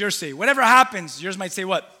 what does yours say? Whatever happens, yours might say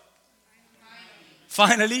what?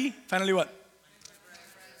 Finally. Finally what?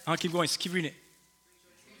 I'll keep going. Keep reading it.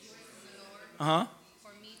 Uh-huh.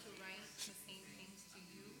 For me to write the same things to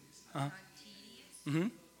you are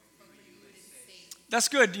tedious, for you it is safe. That's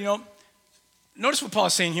good, you know. Notice what Paul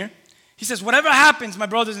is saying here. He says, whatever happens, my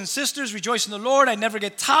brothers and sisters, rejoice in the Lord. I never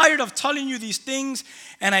get tired of telling you these things,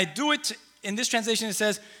 and I do it, in this translation it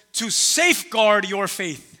says, to safeguard your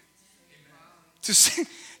faith.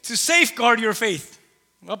 To safeguard your faith.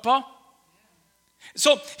 What, Paul?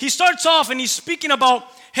 So he starts off and he's speaking about,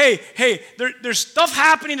 there's stuff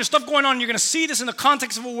happening, there's stuff going on. You're going to see this in the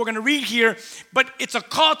context of what we're going to read here. But it's a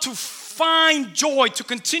call to find joy, to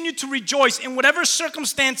continue to rejoice in whatever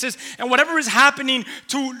circumstances and whatever is happening,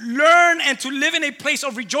 to learn and to live in a place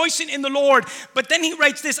of rejoicing in the Lord. But then he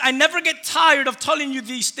writes this, I never get tired of telling you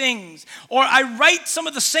these things. Or I write some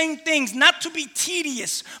of the same things, not to be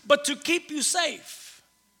tedious, but to keep you safe.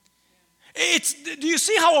 Do you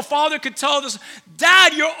see how a father could tell this?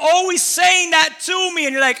 Dad, you're always saying that to me.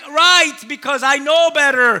 And you're like, right, because I know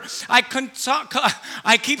better.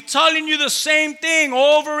 I keep telling you the same thing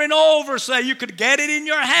over and over so that you could get it in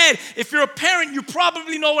your head. If you're a parent, you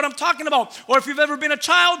probably know what I'm talking about. Or if you've ever been a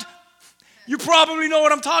child, you probably know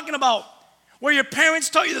what I'm talking about. Where your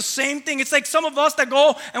parents tell you the same thing. It's like some of us that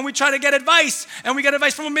go and we try to get advice. And we get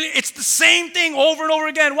advice from a million. It's the same thing over and over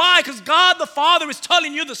again. Why? Because God the Father is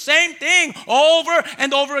telling you the same thing over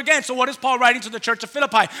and over again. So what is Paul writing to the church of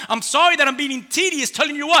Philippi? I'm sorry that I'm being tedious,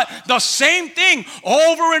 telling you what? The same thing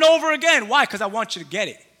over and over again. Why? Because I want you to get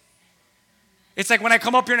it. It's like when I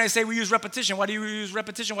come up here and I say we use repetition. Why do you use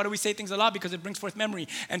repetition? Why do we say things a lot? Because it brings forth memory.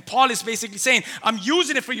 And Paul is basically saying, I'm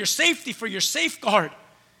using it for your safety, for your safeguard.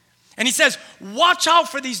 And he says, watch out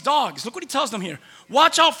for these dogs. Look what he tells them here.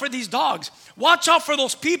 Watch out for these dogs. Watch out for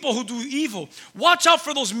those people who do evil. Watch out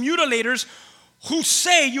for those mutilators who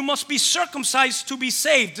say you must be circumcised to be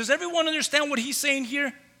saved. Does everyone understand what he's saying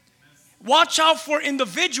here? Watch out for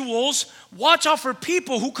individuals. Watch out for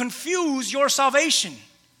people who confuse your salvation.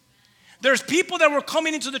 There's people that were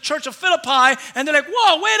coming into the church of Philippi and they're like,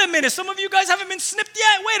 whoa, wait a minute. Some of you guys haven't been snipped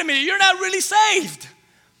yet. Wait a minute. You're not really saved.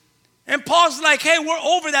 And Paul's like, hey, we're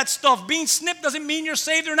over that stuff. Being snipped doesn't mean you're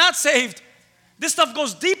saved or not saved. This stuff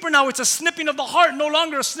goes deeper now. It's a snipping of the heart, no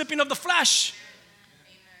longer a snipping of the flesh.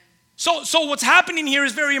 So what's happening here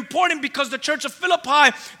is very important because the church of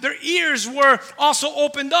Philippi, their ears were also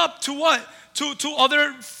opened up to what? To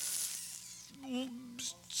other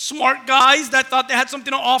smart guys that thought they had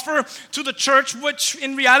something to offer to the church, which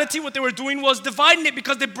in reality what they were doing was dividing it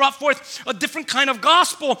because they brought forth a different kind of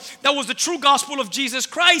gospel that was the true gospel of Jesus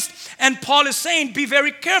Christ. And Paul is saying, be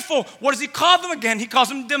very careful. What does he call them again? He calls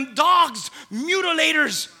them dogs,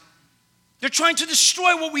 mutilators. They're trying to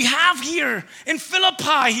destroy what we have here. In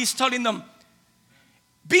Philippi, he's telling them,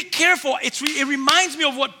 be careful. It reminds me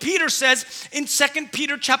of what Peter says in 2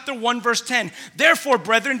 Peter chapter 1, verse 10. Therefore,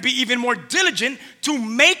 brethren, be even more diligent to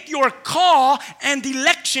make your call and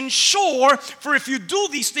election sure, for if you do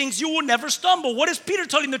these things, you will never stumble. What is Peter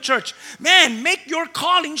telling the church? Man, make your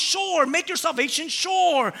calling sure. Make your salvation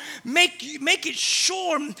sure. Make it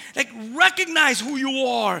sure. Like, recognize who you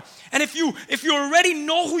are. And if you already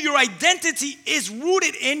know who your identity is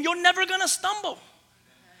rooted in, you're never going to stumble.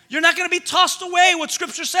 You're not going to be tossed away, what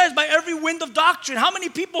Scripture says, by every wind of doctrine. How many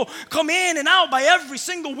people come in and out by every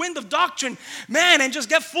single wind of doctrine, man, and just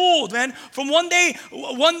get fooled, man? From one day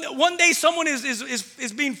someone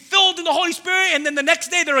is being filled in the Holy Spirit, and then the next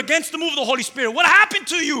day they're against the move of the Holy Spirit. What happened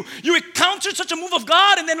to you? You encountered such a move of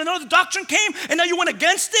God, and then another doctrine came, and now you went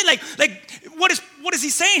against it? Like what is he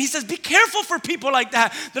saying? He says, be careful for people like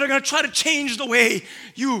that are going to try to change the way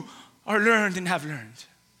you are learned and have learned.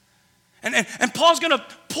 And Paul's going to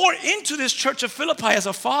pour into this church of Philippi as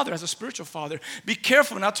a father, as a spiritual father. Be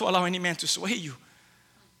careful not to allow any man to sway you.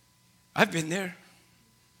 I've been there.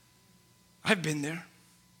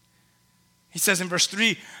 He says in verse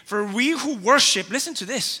 3, for we who worship, listen to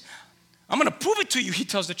this. I'm going to prove it to you, he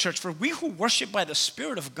tells the church. For we who worship by the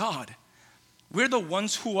Spirit of God, we're the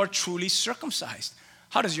ones who are truly circumcised.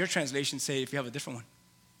 How does your translation say if you have a different one?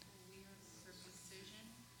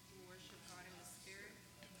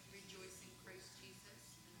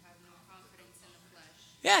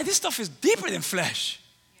 Yeah, this stuff is deeper than flesh.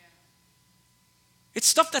 Yeah. It's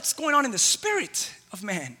stuff that's going on in the spirit of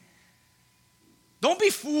man. Don't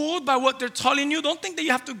be fooled by what they're telling you. Don't think that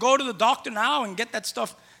you have to go to the doctor now and get that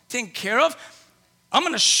stuff taken care of. I'm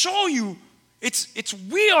going to show you it's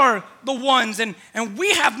we are the ones and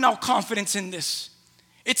we have now confidence in this.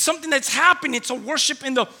 It's something that's happening. It's a worship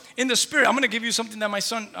in the spirit. I'm going to give you something that my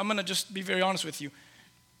son, I'm going to just be very honest with you.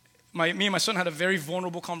 Me and my son had a very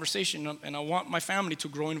vulnerable conversation, and I want my family to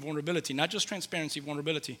grow in vulnerability, not just transparency,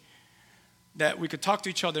 vulnerability. That we could talk to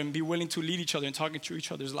each other and be willing to lead each other and talk into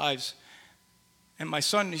each other's lives. And my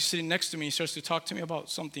son, he's sitting next to me, he starts to talk to me about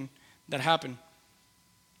something that happened.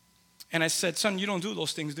 And I said, son, you don't do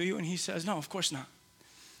those things, do you? And he says, no, of course not.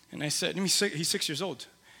 And I said, he's 6 years old,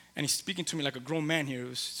 and he's speaking to me like a grown man here. It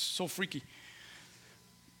was so freaky.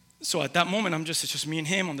 So at that moment, it's just me and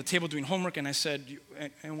him on the table doing homework, and I said,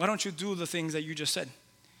 and why don't you do the things that you just said?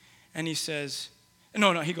 And he says,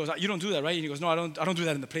 no, he goes, you don't do that, right? And he goes, no, I don't do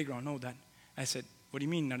that in the playground, no, Dad. I said, what do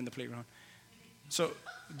you mean not in the playground? So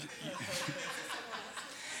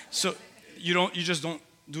you just don't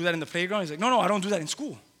do that in the playground? He's like, no, I don't do that in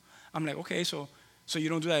school. I'm like, okay, so you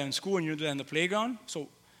don't do that in school and you don't do that in the playground? So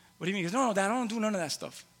what do you mean? He goes, no, Dad, I don't do none of that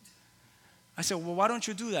stuff. I said, well, why don't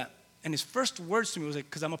you do that? And his first words to me was like,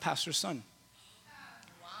 because I'm a pastor's son.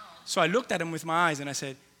 Wow. So I looked at him with my eyes and I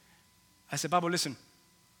said, Babo, listen,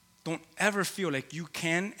 don't ever feel like you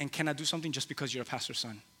can and cannot do something just because you're a pastor's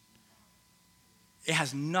son. It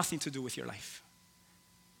has nothing to do with your life.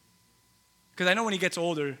 Because I know when he gets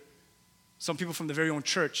older, some people from the very own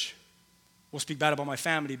church will speak bad about my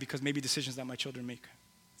family because maybe decisions that my children make.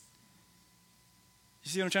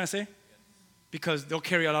 You see what I'm trying to say? Because they'll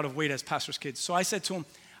carry a lot of weight as pastors' kids. So I said to him,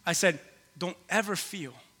 don't ever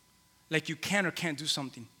feel like you can or can't do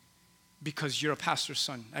something because you're a pastor's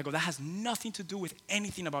son. I go, that has nothing to do with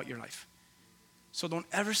anything about your life. So don't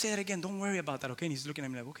ever say that again. Don't worry about that, okay? And he's looking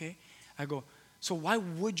at me like, okay. I go, so why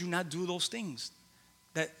would you not do those things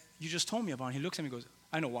that you just told me about? And he looks at me and goes,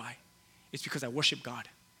 I know why. It's because I worship God.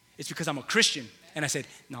 It's because I'm a Christian. And I said,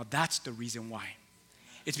 now that's the reason why.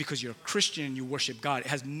 It's because you're a Christian and you worship God. It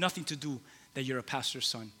has nothing to do that you're a pastor's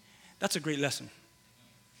son. That's a great lesson.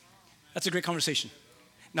 That's a great conversation.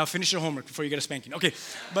 Now finish your homework before you get a spanking. Okay,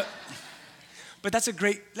 but that's a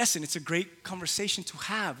great lesson. It's a great conversation to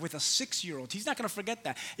have with a 6-year-old. He's not going to forget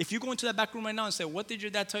that. If you go into that back room right now and say, what did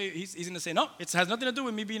your dad tell you? He's going to say, no, it has nothing to do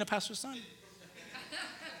with me being a pastor's son.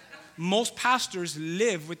 Most pastors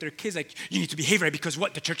live with their kids like, you need to behave right because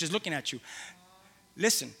what? The church is looking at you.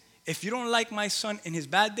 Listen, if you don't like my son in his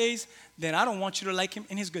bad days, then I don't want you to like him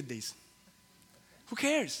in his good days. Who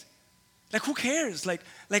cares? Like, who cares? Like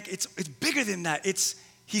it's bigger than that.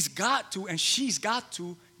 He's got to and she's got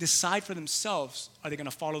to decide for themselves, are they going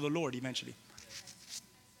to follow the Lord eventually?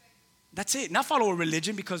 That's it. Not follow a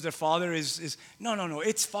religion because their father is no.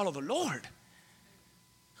 It's follow the Lord.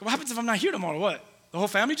 What happens if I'm not here tomorrow? What? The whole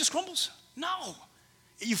family just crumbles? No.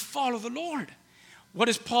 You follow the Lord. What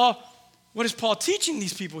is Paul teaching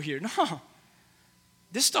these people here? No.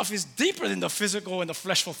 This stuff is deeper than the physical and the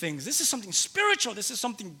fleshful things. This is something spiritual. This is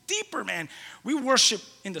something deeper, man. We worship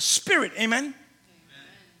in the spirit. Amen?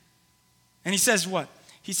 And he says what?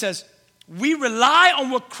 He says, we rely on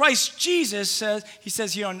what Christ Jesus says. He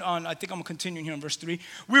says here on I think I'm continuing here on verse 3.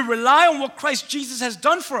 We rely on what Christ Jesus has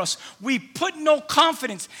done for us. We put no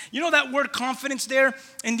confidence. You know that word confidence there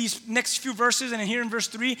in these next few verses and here in verse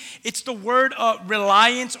 3? It's the word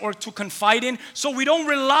reliance or to confide in. So we don't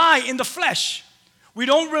rely in the flesh. We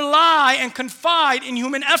don't rely and confide in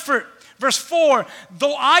human effort. Verse 4,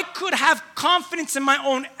 though I could have confidence in my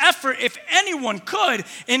own effort, if anyone could,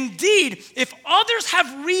 indeed, if others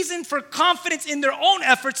have reason for confidence in their own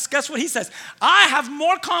efforts, guess what he says? I have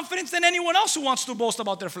more confidence than anyone else who wants to boast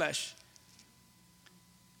about their flesh.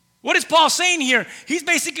 What is Paul saying here? He's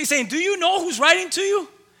basically saying, do you know who's writing to you?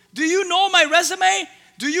 Do you know my resume?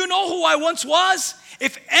 Do you know who I once was?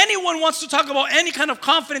 If anyone wants to talk about any kind of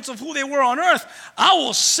confidence of who they were on earth, I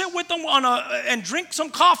will sit with them and drink some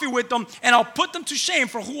coffee with them, and I'll put them to shame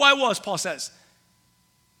for who I was, Paul says.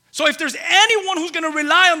 So if there's anyone who's going to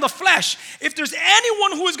rely on the flesh, if there's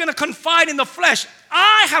anyone who is going to confide in the flesh,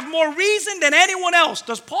 I have more reason than anyone else.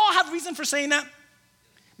 Does Paul have reason for saying that?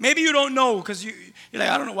 Maybe you don't know because you're like,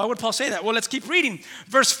 I don't know, why would Paul say that? Well, let's keep reading.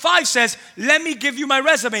 Verse 5 says, let me give you my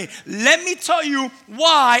resume. Let me tell you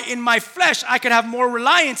why in my flesh I could have more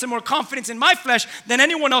reliance and more confidence in my flesh than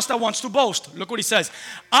anyone else that wants to boast. Look what he says.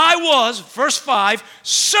 I was, verse 5,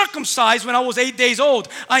 circumcised when I was 8 days old.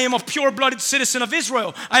 I am a pure-blooded citizen of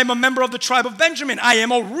Israel. I am a member of the tribe of Benjamin. I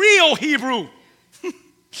am a real Hebrew.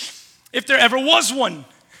 If there ever was one.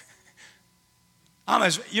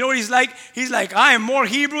 You know what he's like? He's like, I am more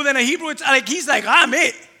Hebrew than a Hebrew. It's like, he's like, I'm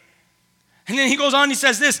it. And then he goes on, he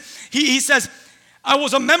says this. He says, I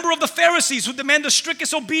was a member of the Pharisees who demand the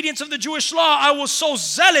strictest obedience of the Jewish law. I was so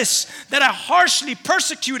zealous that I harshly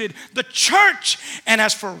persecuted the church. And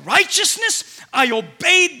as for righteousness, I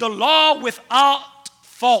obeyed the law without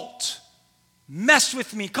fault. Mess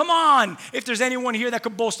with me. Come on. If there's anyone here that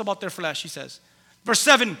could boast about their flesh, he says. Verse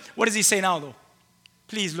 7, what does he say now though?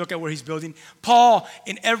 Please look at where he's building. Paul,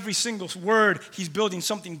 in every single word, he's building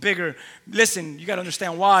something bigger. Listen, you got to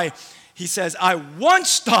understand why. He says, I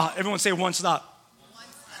once thought, everyone say once thought.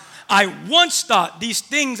 I once thought these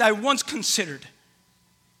things I once considered.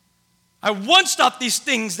 I once thought these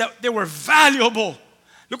things that they were valuable.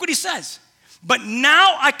 Look what he says. But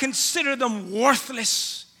now I consider them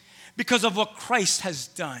worthless because of what Christ has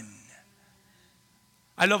done.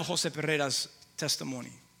 I love Jose Pereira's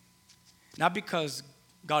testimony. Not because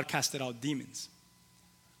God casted out demons.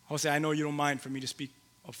 Jose, I know you don't mind for me to speak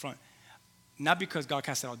up front. Not because God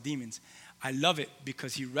casted out demons. I love it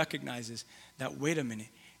because he recognizes that, wait a minute,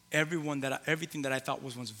 everything that I thought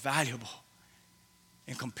was once valuable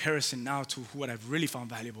in comparison now to what I've really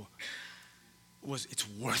found valuable, it's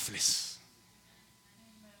worthless.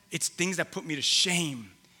 It's things that put me to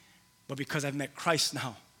shame. But because I've met Christ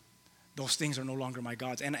now, those things are no longer my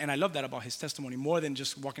gods. And I love that about his testimony more than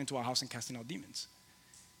just walking into our house and casting out demons.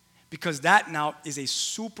 Because that now is a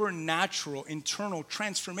supernatural internal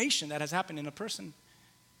transformation that has happened in a person.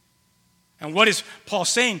 And what is Paul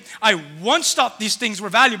saying? I once thought these things were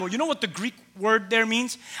valuable. You know what the Greek word there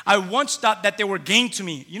means? I once thought that they were gain to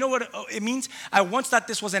me. You know what it means? I once thought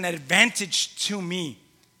this was an advantage to me.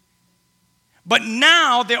 But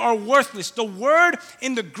now they are worthless. The word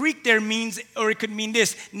in the Greek there means, or it could mean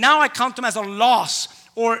this. Now I count them as a loss.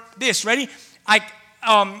 Or this, ready?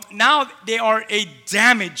 Now they are a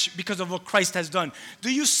damage because of what Christ has done.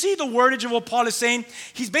 Do you see the wordage of what Paul is saying?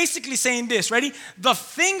 He's basically saying this, ready? The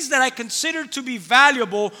things that I considered to be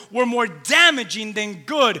valuable were more damaging than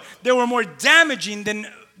good. They were more damaging than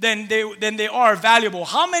they are valuable.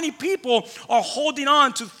 How many people are holding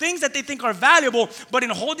on to things that they think are valuable, but in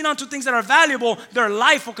holding on to things that are valuable, their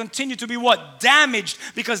life will continue to be what? Damaged.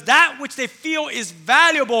 Because that which they feel is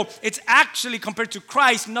valuable, it's actually, compared to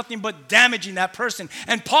Christ, nothing but damaging that person.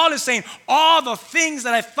 And Paul is saying, all the things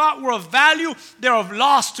that I thought were of value, they're of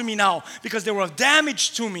loss to me now, because they were of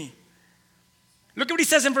damage to me. Look at what he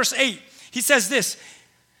says in verse 8. He says this,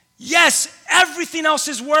 yes, everything else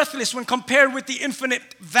is worthless when compared with the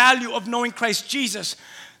infinite value of knowing Christ Jesus,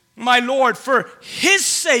 my Lord. For his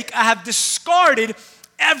sake, I have discarded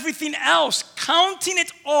everything else, counting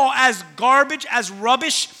it all as garbage, as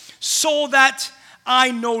rubbish, so that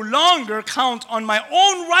I no longer count on my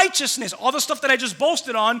own righteousness, all the stuff that I just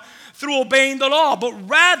boasted on through obeying the law, but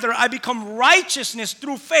rather I become righteousness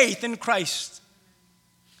through faith in Christ.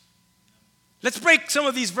 Let's break some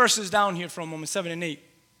of these verses down here for a moment, 7 and 8.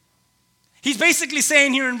 He's basically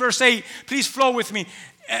saying here in verse 8, please flow with me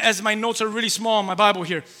as my notes are really small in my Bible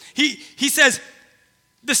here. He says,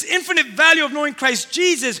 this infinite value of knowing Christ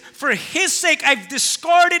Jesus, for his sake I've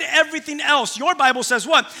discarded everything else. Your Bible says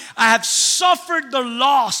what? I have suffered the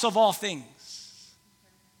loss of all things.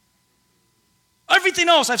 Everything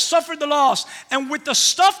else, I've suffered the loss. And with the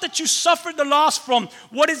stuff that you suffered the loss from,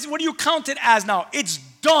 what do you count it as now? It's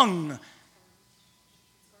dung.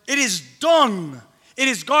 It is dung. It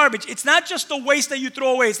is garbage. It's not just the waste that you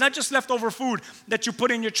throw away. It's not just leftover food that you put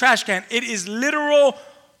in your trash can. It is literal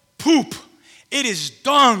poop. It is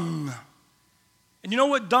dung. And you know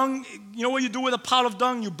what dung, you know what you do with a pile of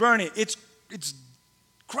dung? You burn it. It's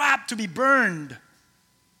crap to be burned.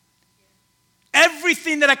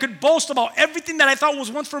 Everything that I could boast about, everything that I thought was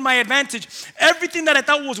once for my advantage, everything that I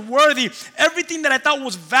thought was worthy, everything that I thought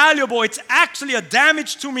was valuable, it's actually a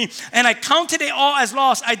damage to me. And I counted it all as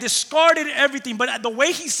loss. I discarded everything. But the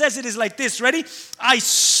way he says it is like this, ready? I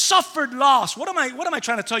suffered loss. What am I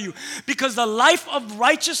trying to tell you? Because the life of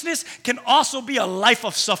righteousness can also be a life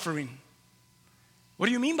of suffering. What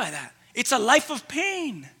do you mean by that? It's a life of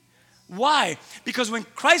pain. Why? Because when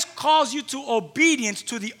Christ calls you to obedience,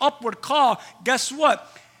 to the upward call, guess what?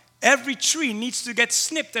 Every tree needs to get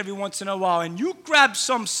snipped every once in a while. And you grab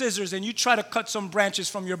some scissors and you try to cut some branches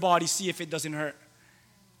from your body, see if it doesn't hurt.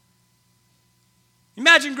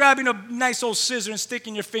 Imagine grabbing a nice old scissor and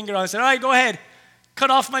sticking your finger on it and saying, all right, go ahead,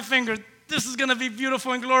 cut off my finger. This is going to be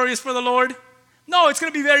beautiful and glorious for the Lord. No, it's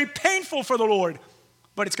going to be very painful for the Lord,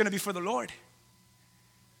 but it's going to be for the Lord.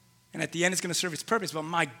 And at the end, it's going to serve its purpose. But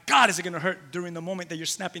my God, is it going to hurt during the moment that you're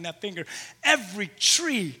snapping that finger. Every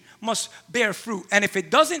tree must bear fruit. And if it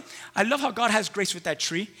doesn't, I love how God has grace with that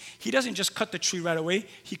tree. He doesn't just cut the tree right away.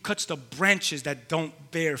 He cuts the branches that don't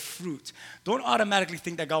bear fruit. Don't automatically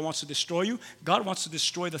think that God wants to destroy you. God wants to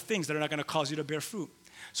destroy the things that are not going to cause you to bear fruit.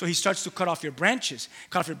 So he starts to cut off your branches.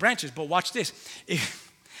 But watch this.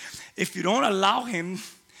 If you don't allow him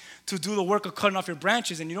to do the work of cutting off your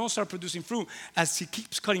branches and you don't start producing fruit, as he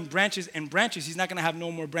keeps cutting branches and branches, he's not going to have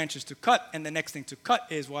no more branches to cut. And the next thing to cut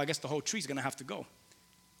is, well, I guess the whole tree is going to have to go.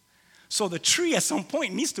 So the tree at some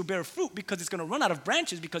point needs to bear fruit because it's going to run out of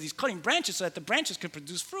branches because he's cutting branches so that the branches can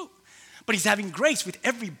produce fruit. But he's having grace. With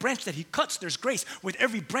every branch that he cuts, there's grace. With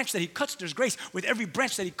every branch that he cuts, there's grace. With every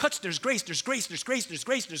branch that he cuts, there's grace. There's grace, there's grace, there's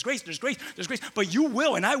grace, there's grace, there's grace, there's grace. But you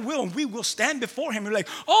will, and I will, and we will stand before him. You're like,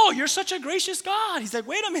 oh, you're such a gracious God. He's like,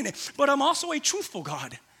 wait a minute, but I'm also a truthful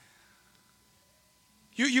God.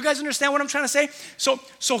 You guys understand what I'm trying to say?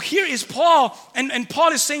 So here is Paul, and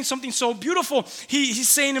Paul is saying something so beautiful. He's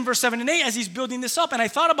saying in verse 7 and 8 as he's building this up, and I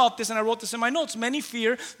thought about this and I wrote this in my notes. Many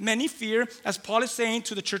fear, as Paul is saying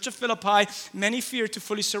to the church of Philippi, many fear to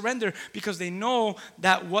fully surrender because they know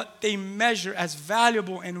that what they measure as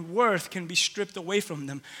valuable and worth can be stripped away from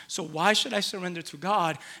them. So why should I surrender to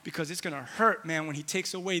God? Because it's going to hurt, man, when he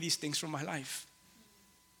takes away these things from my life.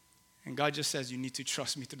 And God just says, you need to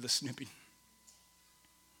trust me through the snipping.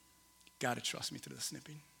 Got to trust me through the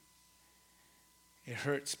snipping. It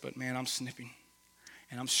hurts, but man, I'm snipping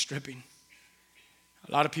and I'm stripping.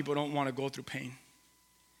 A lot of people don't want to go through pain.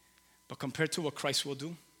 But compared to what Christ will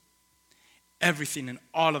do, everything and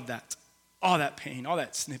all of that, all that pain, all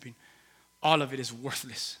that snipping, all of it is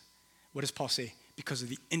worthless. What does Paul say? Because of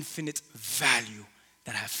the infinite value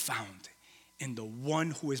that I have found in the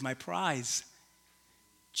one who is my prize,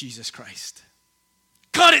 Jesus Christ.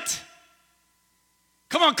 Cut it.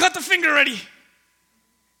 Come on, cut the finger already.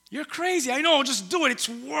 You're crazy. I know, just do it. It's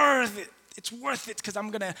worth it. It's worth it because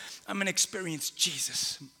I'm gonna experience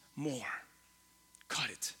Jesus more. Cut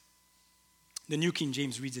it. The New King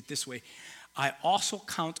James reads it this way. I also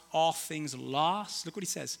count all things lost. Look what he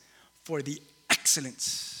says. For the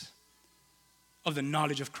excellence of the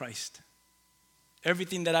knowledge of Christ.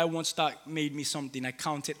 Everything that I once thought made me something, I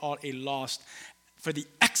count it all a loss for the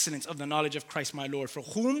excellence of the knowledge of Christ my Lord. For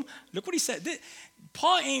whom, look what he said.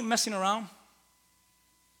 Paul ain't messing around.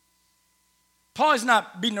 Paul is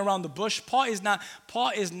not beating around the bush. Paul is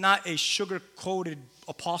not a sugar-coated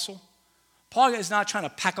apostle. Paul is not trying to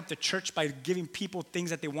pack up the church by giving people things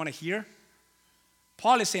that they want to hear.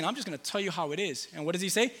 Paul is saying, I'm just going to tell you how it is. And what does he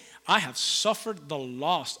say? I have suffered the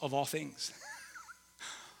loss of all things.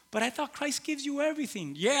 But I thought Christ gives you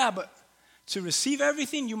everything. Yeah, but to receive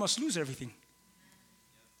everything, you must lose everything.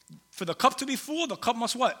 For the cup to be full, the cup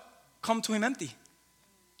must what? Come to him empty.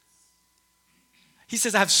 He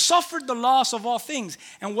says, I have suffered the loss of all things.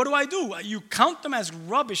 And what do? You count them as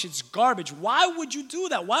rubbish. It's garbage. Why would you do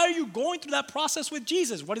that? Why are you going through that process with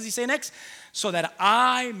Jesus? What does he say next? So that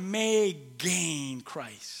I may gain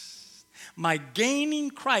Christ. My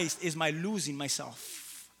gaining Christ is my losing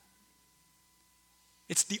myself.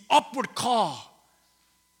 It's the upward call.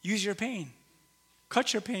 Use your pain.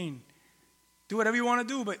 Cut your pain. Do whatever you want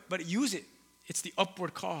to do, but use it. It's the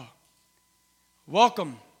upward call.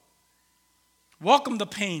 Welcome the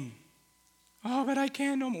pain. Oh, but I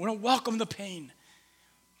can't no more. Welcome the pain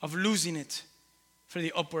of losing it for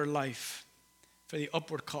the upward life, for the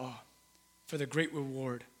upward call, for the great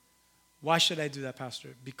reward. Why should I do that, Pastor?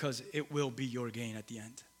 Because it will be your gain at the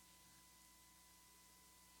end.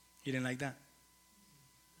 You didn't like that?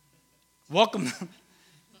 Welcome.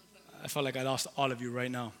 I felt like I lost all of you right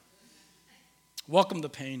now. Welcome the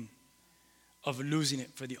pain of losing it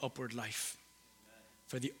for the upward life,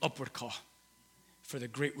 for the upward call, for the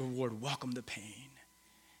great reward. Welcome the pain,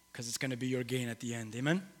 because it's going to be your gain at the end.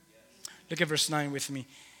 Amen? Yes. Look at verse 9 with me.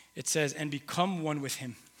 It says, and become one with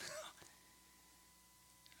him.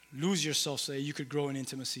 Lose yourself so that you could grow in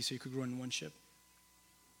intimacy, so you could grow in one ship.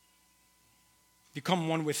 Become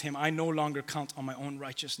one with him. I no longer count on my own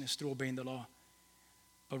righteousness through obeying the law,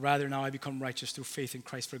 but rather now I become righteous through faith in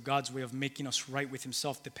Christ. For God's way of making us right with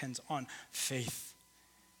himself depends on faith.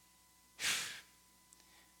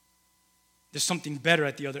 There's something better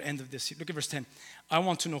at the other end of this. Look at verse 10. I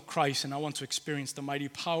want to know Christ, and I want to experience the mighty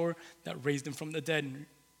power that raised him from the dead.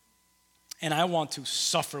 And I want to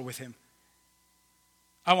suffer with him.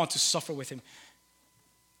 I want to suffer with him.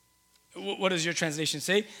 What does your translation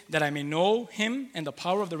say? That I may know him and the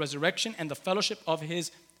power of the resurrection and the fellowship of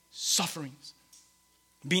his sufferings,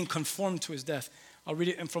 being conformed to his death. I'll read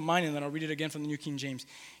it from mine, and then I'll read it again from the New King James.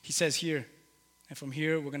 He says here, and from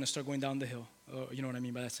here we're going to start going down the hill. You know what I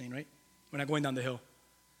mean by that saying, right? We're not going down the hill.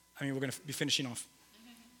 I mean, we're going to be finishing off.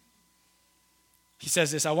 He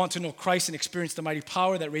says this, I want to know Christ and experience the mighty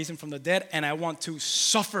power that raised him from the dead, and I want to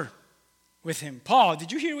suffer with him. Paul,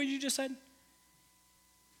 did you hear what you just said?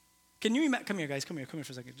 Can you imagine? Come here, guys. Come here for a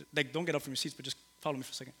second. Like, don't get up from your seats, but just follow me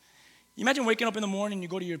for a second. Imagine waking up in the morning, you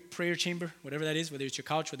go to your prayer chamber, whatever that is, whether it's your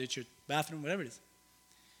couch, whether it's your bathroom, whatever it is.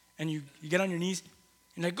 And you get on your knees,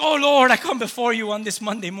 and like, oh, Lord, I come before you on this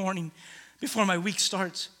Monday morning before my week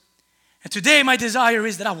starts. And today my desire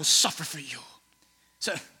is that I will suffer for you.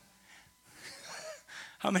 So,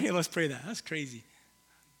 how many of us pray that? That's crazy.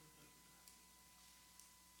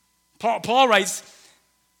 Paul writes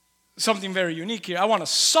something very unique here. I want to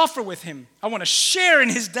suffer with him. I want to share in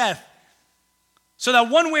his death, so that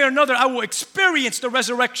one way or another I will experience the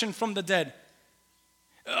resurrection from the dead.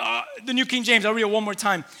 The New King James, I'll read it one more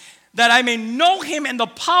time. That I may know him and the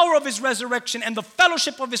power of his resurrection and the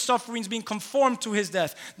fellowship of his sufferings, being conformed to his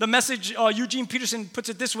death. The Message, Eugene Peterson puts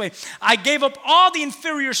it this way. I gave up all the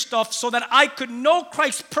inferior stuff so that I could know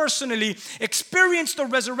Christ personally, experience the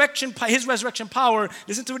resurrection, his resurrection power.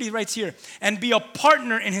 Listen to what he writes here. And be a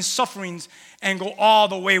partner in his sufferings and go all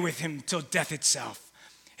the way with him till death itself.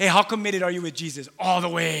 Hey, how committed are you with Jesus? All the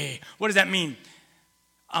way. What does that mean?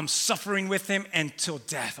 I'm suffering with him until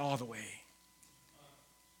death, all the way.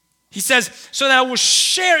 He says, so that I will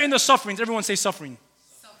share in the sufferings. Everyone say suffering.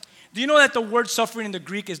 Do you know that the word suffering in the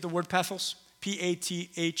Greek is the word pathos?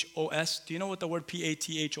 P-A-T-H-O-S. Do you know what the word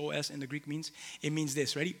P-A-T-H-O-S in the Greek means? It means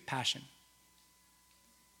this. Ready? Passion.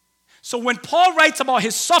 So when Paul writes about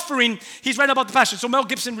his suffering, he's writing about the passion. So Mel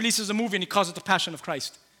Gibson releases a movie and he calls it The Passion of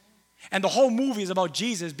Christ. And the whole movie is about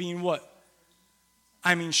Jesus being what?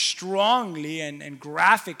 I mean, strongly and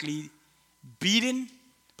graphically beaten,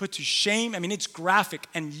 put to shame. I mean, it's graphic.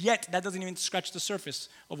 And yet, that doesn't even scratch the surface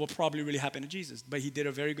of what probably really happened to Jesus. But he did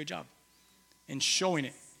a very good job in showing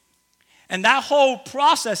it. And that whole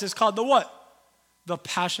process is called the what? The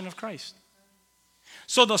Passion of Christ.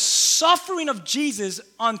 So the suffering of Jesus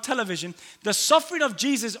on television, the suffering of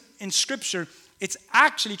Jesus in Scripture, it's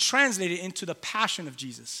actually translated into the passion of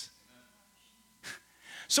Jesus.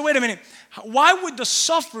 So wait a minute. Why would the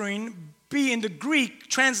suffering be in the Greek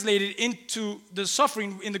translated into the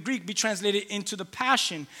suffering in the Greek be translated into the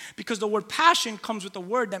passion? Because the word passion comes with a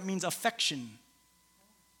word that means affection.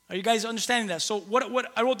 Are you guys understanding that? So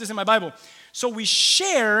what I wrote this in my Bible. So we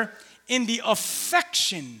share in the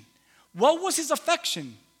affection. What was his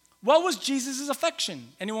affection? What was Jesus' affection?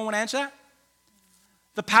 Anyone want to answer that?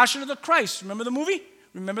 The Passion of the Christ. Remember the movie?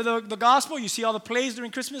 Remember the gospel? You see all the plays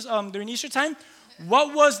during Christmas, during Easter time?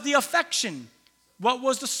 What was the affection? What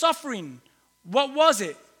was the suffering? What was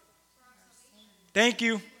it? Thank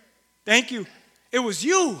you. Thank you. It was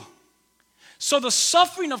you. So the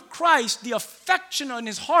suffering of Christ, the affection on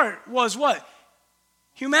his heart was what?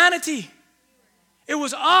 Humanity. It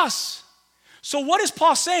was us. So what is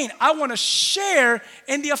Paul saying? I want to share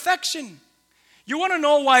in the affection. You want to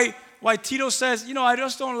know why Tito says, I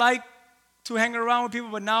just don't like to hang around with people,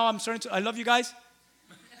 but now I'm starting to, I love you guys.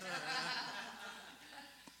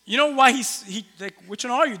 You know why he like, which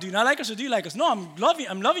one are you? Do you not like us or do you like us? No, I'm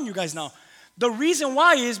loving you guys now. The reason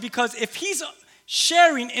why is because if he's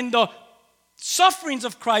sharing in the sufferings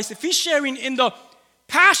of Christ, if he's sharing in the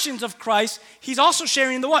passions of Christ, he's also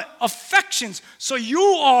sharing in the what? Affections. So you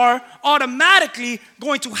are automatically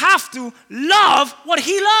going to have to love what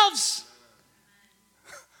he loves.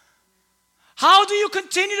 How do you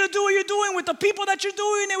continue to do what you're doing with the people that you're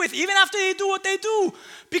doing it with, even after they do what they do?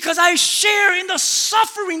 Because I share in the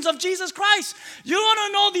sufferings of Jesus Christ. You want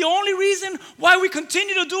to know the only reason why we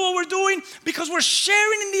continue to do what we're doing? Because we're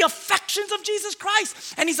sharing in the affections of Jesus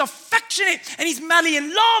Christ. And he's affectionate and he's madly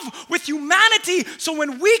in love with humanity. So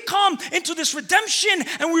when we come into this redemption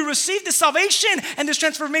and we receive this salvation and this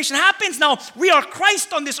transformation happens, now we are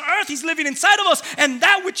Christ on this earth. He's living inside of us. And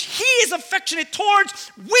that which he is affectionate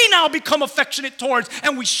towards, we now become affectionate towards.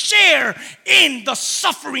 And we share in the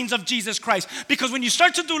sufferings of Jesus Christ. Because when you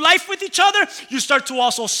start to do life with each other, you start to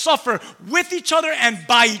also suffer with each other and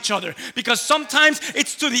by each other. Because sometimes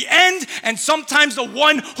it's to the end, and sometimes the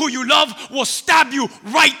one who you love will stab you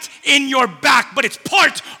right in your back. But it's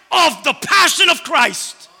part of the passion of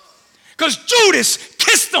Christ. Because Judas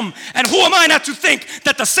kissed him, and who am I not to think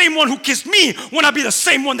that the same one who kissed me will not be the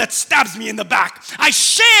same one that stabs me in the back? I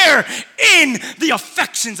share in the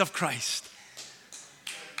affections of Christ.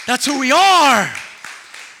 That's who we are.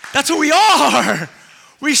 That's who we are.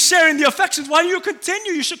 We share in the affections. Why do you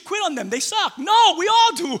continue? You should quit on them. They suck. No, we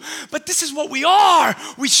all do. But this is what we are.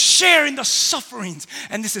 We share in the sufferings.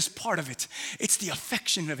 And this is part of it. It's the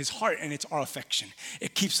affection of his heart, and it's our affection.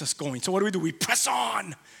 It keeps us going. So what do? We press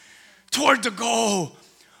on toward the goal,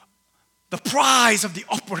 the prize of the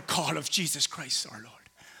upward call of Jesus Christ our Lord.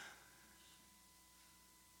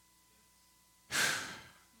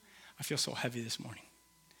 I feel so heavy this morning.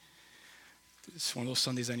 It's one of those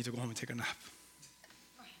Sundays I need to go home and take a nap.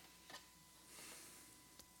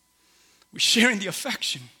 We share in the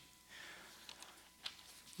affection.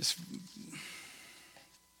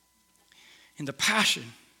 In the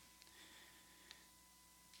passion.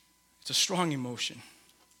 It's a strong emotion.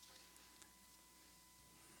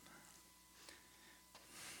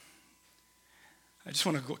 I just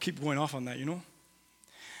want to keep going off on that,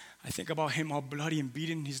 I think about him all bloody and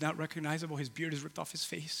beaten. He's not recognizable. His beard is ripped off his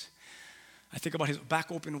face. I think about his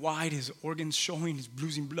back open wide, his organs showing, he's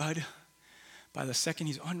losing blood. By the second,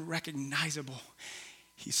 he's unrecognizable.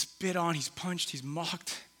 He's spit on, he's punched, he's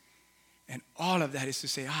mocked. And all of that is to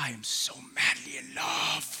say, I am so madly in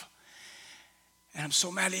love. And I'm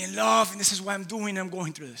so madly in love, and this is why I'm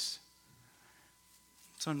going through this.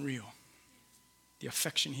 It's unreal. The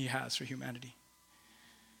affection he has for humanity.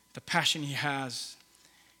 The passion he has.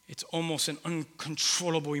 It's almost an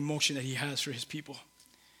uncontrollable emotion that he has for his people.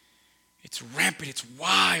 It's rampant, it's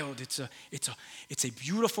wild, it's a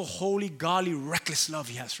beautiful, holy, godly, reckless love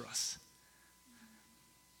he has for us.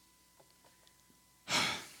 I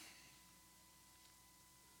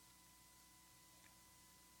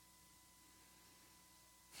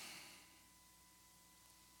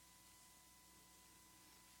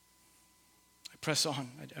press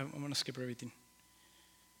on. I'm going to skip everything.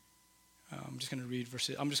 I'm just going to read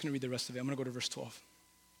the rest of it. I'm going to go to verse 12.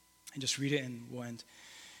 And just read it and we'll end.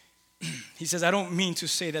 He says, I don't mean to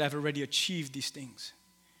say that I've already achieved these things.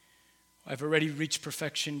 I've already reached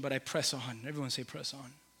perfection, but I press on. Everyone say press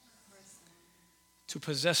on. To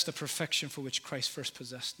possess the perfection for which Christ first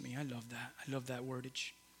possessed me. I love that. I love that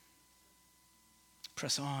wordage.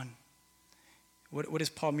 Press on. What does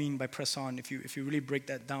Paul mean by press on? If you really break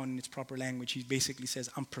that down in its proper language, he basically says,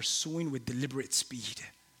 I'm pursuing with deliberate speed.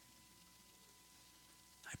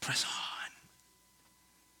 I press on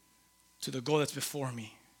to the goal that's before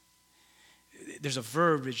me. There's a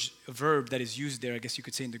verb that is used there, I guess you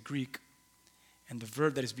could say in the Greek. And the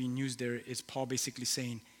verb that is being used there is Paul basically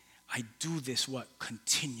saying, I do this what?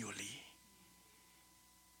 Continually.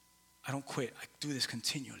 I don't quit. I do this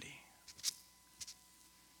continually.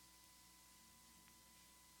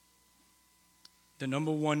 The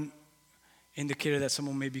number one indicator that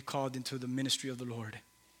someone may be called into the ministry of the Lord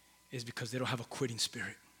is because they don't have a quitting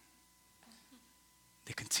spirit.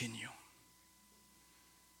 They continue.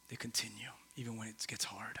 They continue, even when it gets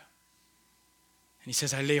hard. And he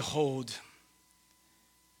says, I lay hold.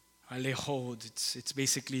 I lay hold. It's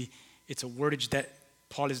basically, it's a wordage that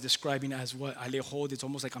Paul is describing as what? I lay hold. It's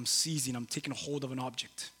almost like I'm seizing, I'm taking hold of an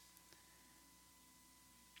object.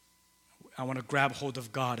 I want to grab hold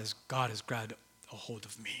of God as God has grabbed a hold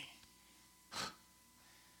of me.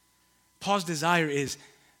 Paul's desire is,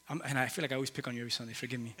 and I feel like I always pick on you every Sunday,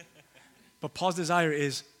 forgive me. But Paul's desire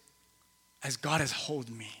is, as God has held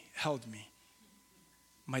me,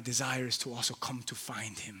 my desire is to also come to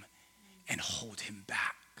find him and hold him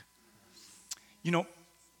back. You know,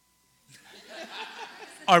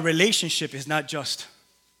 our relationship is not just,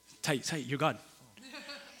 tight, you're God.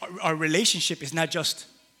 Our relationship is not just,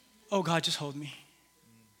 oh God, just hold me.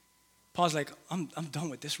 Paul's like, I'm done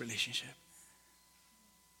with this relationship.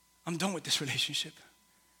 I'm done with this relationship.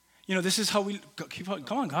 You know, this is how we keep on.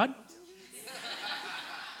 Come on, God.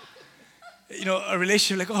 You know, a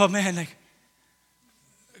relationship like, oh man, like,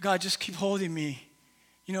 God, just keep holding me.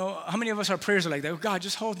 You know, how many of us, our prayers are like that? Oh, God,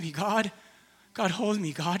 just hold me, God. God, hold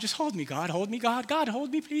me, God. Just hold me, God. Hold me, God. God,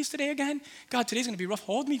 hold me, please, today again. God, today's going to be rough.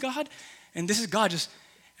 Hold me, God. And this is God just,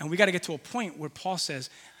 and we got to get to a point where Paul says,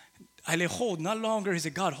 I lay hold. Not longer is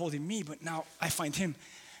it God holding me, but now I find him.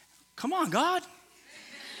 Come on, God.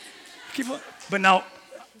 But now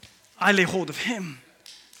I lay hold of him.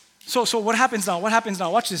 So what happens now? What happens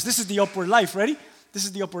now? Watch this. This is the upward life. Ready? This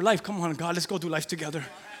is the upward life. Come on, God. Let's go do life together.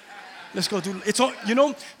 Let's go do. It's all. You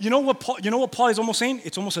know what Paul is almost saying?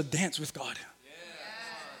 It's almost a dance with God.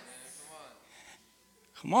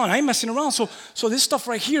 Come on, I ain't messing around. So this stuff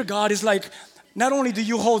right here, God, is like, not only do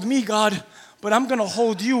you hold me, God, but I'm going to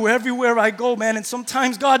hold you everywhere I go, man. And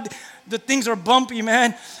sometimes, God, the things are bumpy,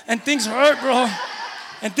 man. And things hurt, bro.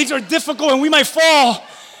 And things are difficult, and we might fall.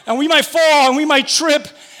 And we might fall, and we might trip.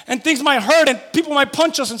 And things might hurt, and people might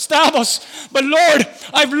punch us and stab us. But Lord,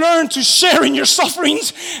 I've learned to share in your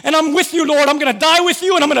sufferings. And I'm with you, Lord. I'm going to die with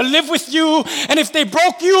you, and I'm going to live with you. And if they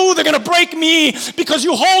broke you, they're going to break me. Because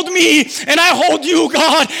you hold me, and I hold you,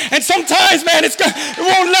 God. And sometimes, man, it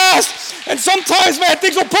won't last. And sometimes, man,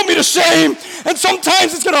 things will put me to shame. And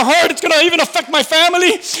sometimes it's going to hurt. It's going to even affect my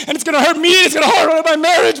family. And it's going to hurt me. It's going to hurt my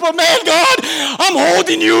marriage. But man, God, I'm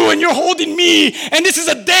holding you and you're holding me. And this is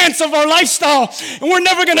a dance of our lifestyle. And we're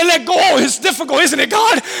never going to let go. It's difficult, isn't it,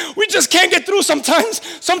 God? We just can't get through sometimes.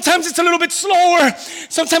 Sometimes it's a little bit slower.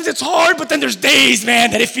 Sometimes it's hard. But then there's days,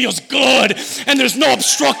 man, that it feels good. And there's no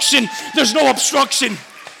obstruction. There's no obstruction.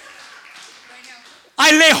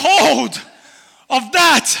 I lay hold of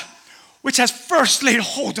that which has first laid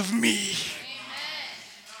hold of me. Amen.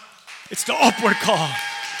 It's the upward call.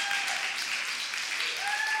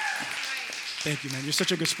 Thank you, man. You're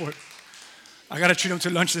such a good sport. I got to treat him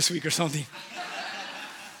to lunch this week or something.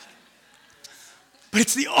 But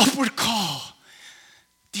it's the upward call.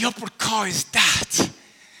 The upward call is that.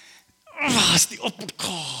 It's the upward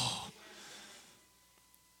call.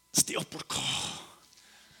 It's the upward call.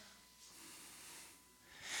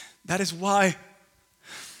 That is why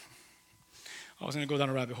I was going to go down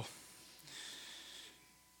a rabbit hole.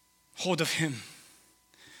 Hold of him.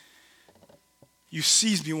 You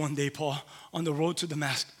seized me one day, Paul, on the road to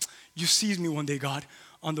Damascus. You seized me one day, God,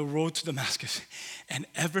 on the road to Damascus. And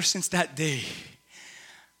ever since that day,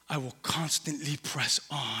 I will constantly press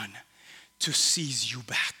on to seize you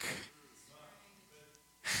back.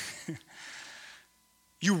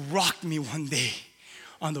 You rocked me one day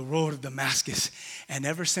on the road of Damascus. And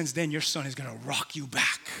ever since then, your son is going to rock you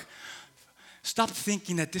back. Stop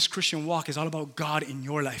thinking that this Christian walk is all about God in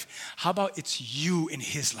your life. How about it's you in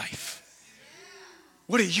his life?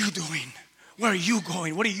 What are you doing? Where are you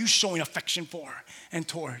going? What are you showing affection for and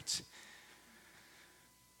towards?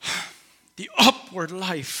 The upward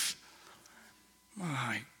life.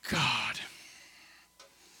 My God.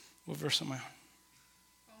 What verse am I on?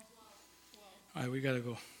 All right, we got to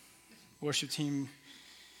go. Worship team,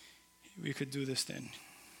 we could do this then.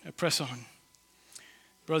 I press on.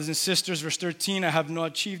 Brothers and sisters, verse 13, I have not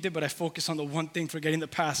achieved it, but I focus on the one thing, forgetting the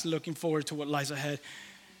past, looking forward to what lies ahead.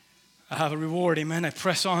 I have a reward, amen. I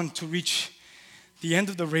press on to reach the end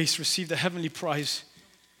of the race, receive the heavenly prize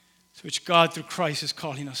to which God through Christ is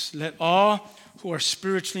calling us. Let all who are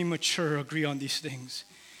spiritually mature agree on these things.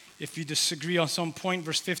 If you disagree on some point,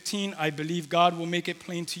 verse 15, I believe God will make it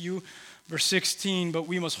plain to you. Verse 16, but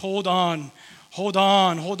we must hold on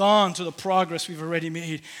to the progress we've already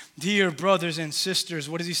made. Dear brothers and sisters,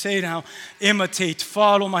 what does he say now? Imitate,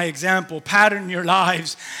 follow my example, pattern your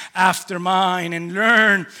lives after mine, and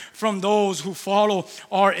learn from those who follow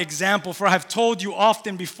our example. For I have told you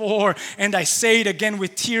often before, and I say it again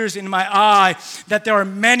with tears in my eye, that there are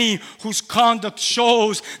many whose conduct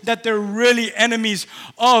shows that they're really enemies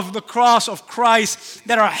of the cross of Christ,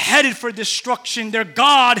 that are headed for destruction. Their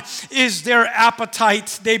God is their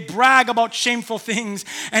appetite. They brag about shameful things,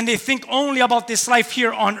 and they think only about this life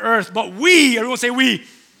here on earth. But we, everyone say we.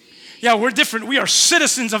 Yeah, we're different. We are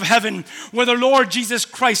citizens of heaven where the Lord Jesus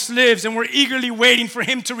Christ lives, and we're eagerly waiting for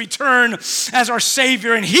him to return as our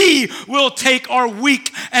Savior. And he will take our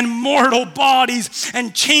weak and mortal bodies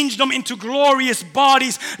and change them into glorious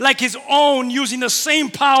bodies like his own, using the same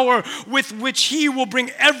power with which he will bring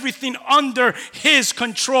everything under his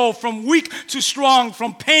control, from weak to strong,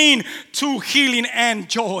 from pain to healing and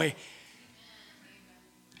joy.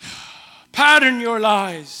 Pattern your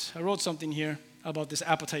lives. I wrote something here about this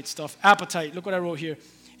appetite stuff. Appetite, look what I wrote here.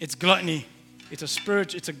 It's gluttony. It's a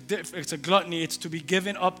spirit, it's a gluttony. It's to be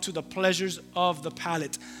given up to the pleasures of the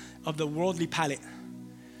palate, of the worldly palate,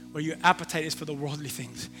 where your appetite is for the worldly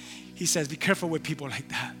things. He says, be careful with people like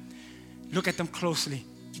that. Look at them closely.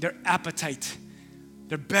 Their appetite,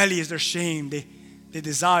 their belly is their shame. They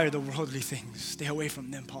desire the worldly things. Stay away from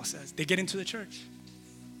them, Paul says. They get into the church.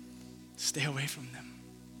 Stay away from them.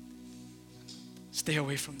 Stay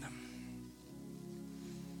away from them.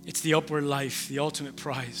 It's the upward life, the ultimate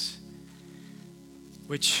prize,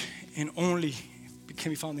 which only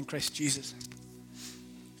can be found in Christ Jesus.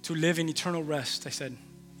 To live in eternal rest, I said.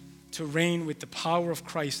 To reign with the power of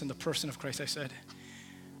Christ and the person of Christ, I said.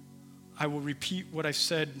 I will repeat what I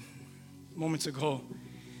said moments ago.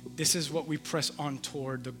 This is what we press on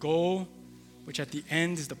toward. The goal, which at the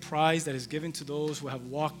end is the prize that is given to those who have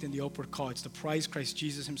walked in the upward call. It's the prize, Christ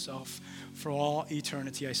Jesus himself, for all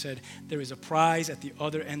eternity. I said, there is a prize at the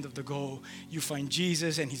other end of the goal. You find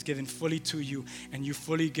Jesus, and he's given fully to you, and you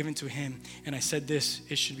fully given to him. And I said this,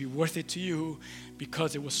 it should be worth it to you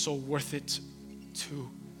because it was so worth it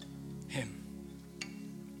to him.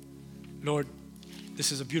 Lord,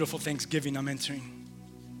 this is a beautiful Thanksgiving I'm entering.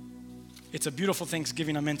 It's a beautiful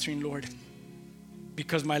Thanksgiving I'm entering, Lord.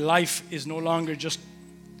 Because my life is no longer just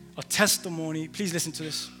a testimony. Please listen to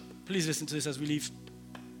this. Please listen to this as we leave.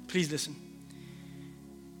 Please listen.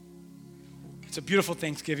 It's a beautiful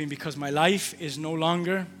Thanksgiving because my life is no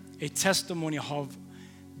longer a testimony of how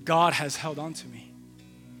God has held on to me.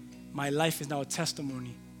 My life is now a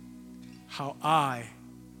testimony how I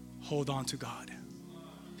hold on to God.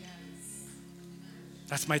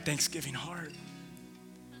 That's my Thanksgiving heart.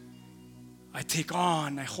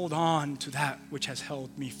 I hold on to that which has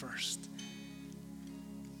held me first.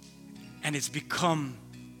 And it's become,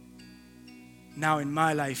 now in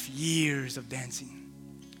my life, years of dancing.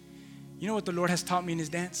 You know what the Lord has taught me in his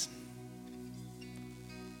dance?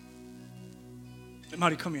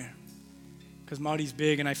 Marty, come here. Because Marty's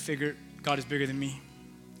big, and I figure God is bigger than me,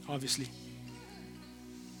 obviously.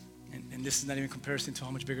 And this is not even comparison to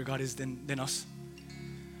how much bigger God is than us.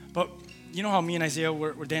 But you know how me and Isaiah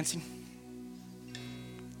were dancing?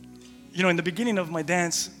 You know, in the beginning of my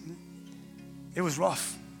dance, it was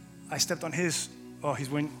rough. I stepped on his, he's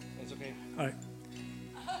winning. It's okay. All right.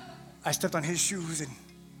 I stepped on his shoes, and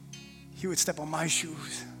he would step on my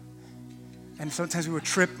shoes. And sometimes we would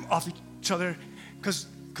trip off each other because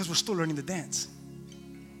we're still learning to dance.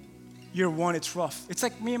 Year one, it's rough. It's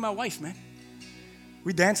like me and my wife, man.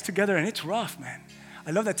 We dance together, and it's rough, man.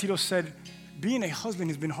 I love that Tito said, being a husband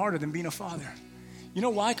has been harder than being a father. You know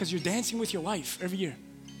why? Because you're dancing with your wife every year.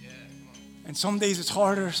 And some days it's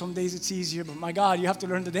harder, some days it's easier, but my God, you have to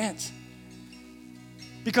learn to dance.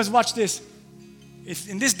 Because watch this. If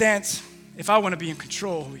in this dance, if I want to be in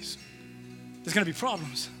control always, there's going to be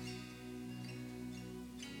problems.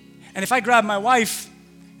 And if I grab my wife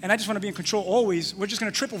and I just want to be in control always, we're just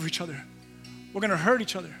going to trip over each other. We're going to hurt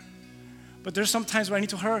each other. But there's some times where I need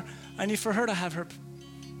for her to have her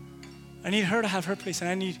place, and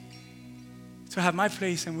I need to have my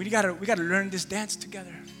place, and we gotta learn this dance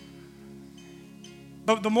together.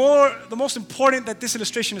 But the most important that this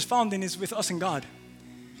illustration is found in is with us and God.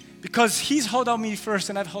 Because He's held on me first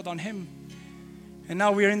and I've held on Him. And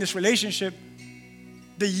now we are in this relationship.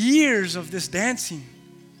 The years of this dancing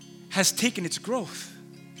has taken its growth.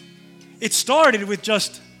 It started with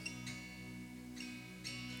just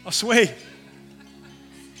a sway.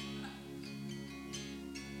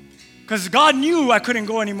 Because God knew I couldn't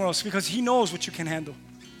go anymore else, because He knows what you can handle.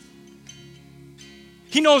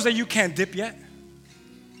 He knows that you can't dip yet.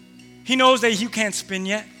 He knows that you can't spin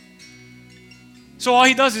yet. So all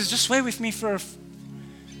He does is just sway with me so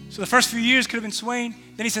the first few years could have been swaying.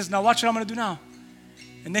 Then He says, now watch what I'm going to do now.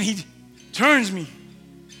 And then He turns me.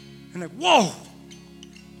 And like, whoa.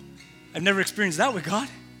 I've never experienced that with God.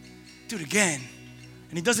 Do it again.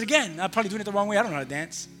 And He does it again. I'm probably doing it the wrong way. I don't know how to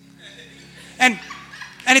dance. And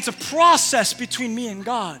it's a process between me and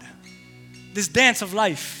God. This dance of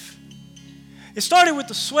life. It started with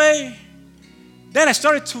the sway. Then I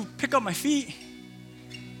started to pick up my feet.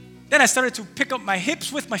 Then I started to pick up my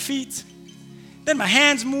hips with my feet. Then my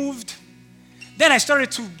hands moved. Then I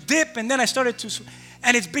started to dip, and then I started to,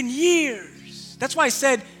 and it's been years. That's why I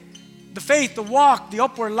said the faith, the walk, the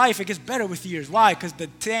upward life, it gets better with years. Why? Because the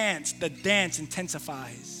dance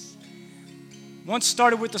intensifies. Once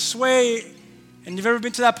started with the sway, and you've ever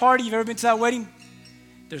been to that party, you've ever been to that wedding,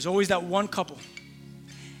 there's always that one couple.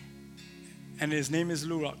 And his name is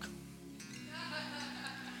Lou Rock.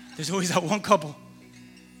 There's always that one couple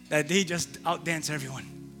that they just outdance everyone.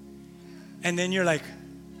 And then you're like,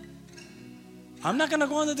 I'm not going to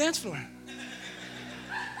go on the dance floor.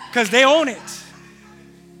 Because they own it.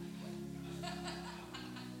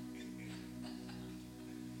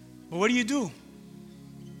 But what do?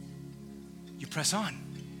 You press on.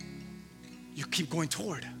 You keep going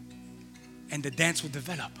toward. And the dance will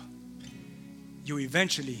develop. You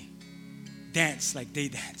eventually dance like they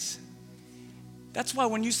dance. That's why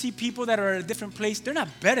when you see people that are at a different place, they're not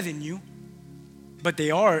better than you, but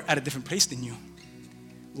they are at a different place than you.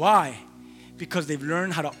 Why? Because they've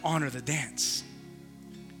learned how to honor the dance.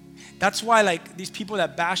 That's why, like, these people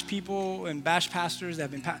that bash people and bash pastors that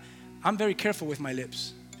have been I'm very careful with my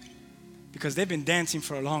lips, because they've been dancing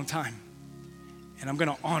for a long time, and I'm going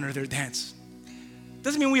to honor their dance.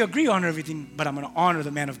 Doesn't mean we agree on everything, but I'm going to honor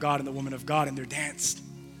the man of God and the woman of God and their dance.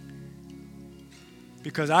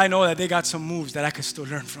 Because I know that they got some moves that I can still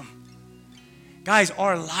learn from. Guys,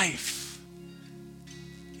 our life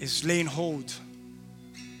is laying hold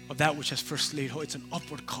of that which has first laid hold. It's an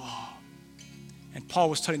upward call. And Paul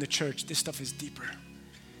was telling the church, this stuff is deeper.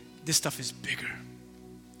 This stuff is bigger.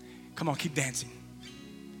 Come on, keep dancing.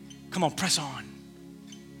 Come on, press on.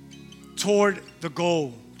 Toward the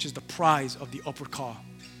goal, which is the prize of the upward call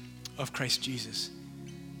of Christ Jesus.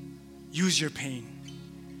 Use your pain.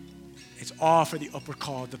 It's all for the upward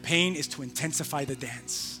call. The pain is to intensify the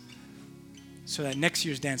dance so that next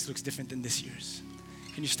year's dance looks different than this year's.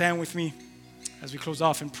 Can you stand with me as we close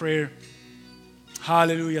off in prayer?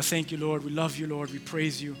 Hallelujah. Thank you, Lord. We love you, Lord. We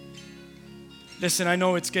praise you. Listen, I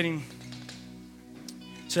know it's getting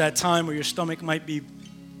to that time where your stomach might be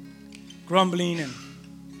grumbling,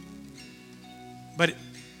 but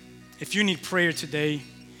if you need prayer today,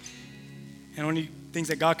 and only things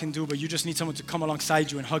that God can do, but you just need someone to come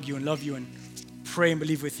alongside you and hug you and love you and pray and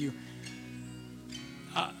believe with you,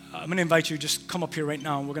 I'm going to invite you to just come up here right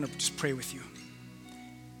now, and we're going to just pray with you.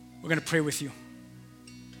 We're going to pray with you.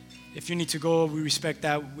 If you need to go, we respect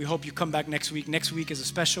that. We hope you come back next week. Next week is a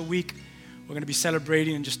special week. We're going to be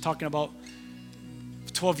celebrating and just talking about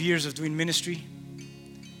 12 years of doing ministry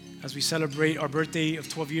as we celebrate our birthday of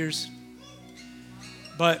 12 years.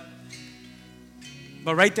 But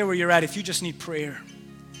right there where you're at, if you just need prayer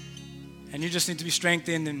and you just need to be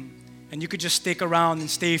strengthened and you could just stick around and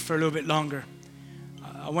stay for a little bit longer,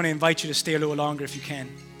 I want to invite you to stay a little longer if you can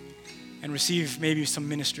and receive maybe some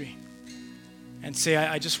ministry and say,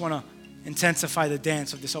 I just want to intensify the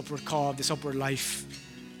dance of this upward call, of this upward life.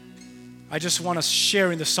 I just want to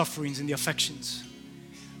share in the sufferings and the affections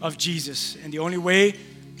of Jesus. And the only way,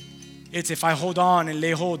 it's if I hold on and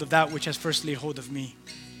lay hold of that which has first laid hold of me.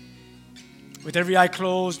 With every eye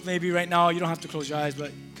closed, maybe right now, you don't have to close your eyes,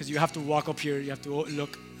 but because you have to walk up here, you have to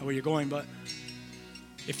look at where you're going. But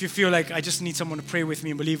if you feel like I just need someone to pray with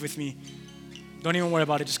me and believe with me, don't even worry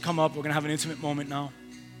about it. Just come up. We're going to have an intimate moment now.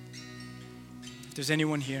 If there's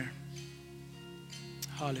anyone here.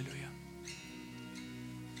 Hallelujah.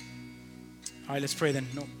 All right, let's pray then.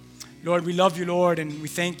 No. Lord, we love you, Lord, and we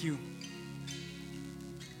thank you.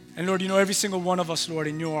 And Lord, you know every single one of us, Lord,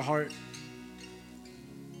 in your heart.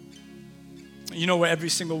 You know where every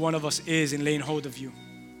single one of us is in laying hold of you.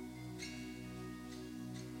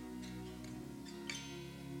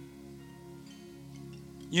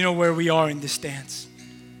 You know where we are in this dance.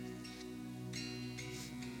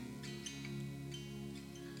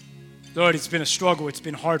 Lord, it's been a struggle. It's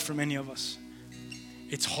been hard for many of us.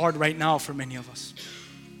 It's hard right now for many of us.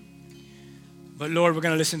 But Lord, we're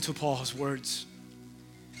going to listen to Paul's words.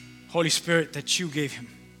 Holy Spirit, that you gave him.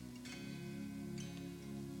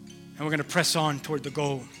 And we're going to press on toward the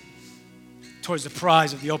goal, towards the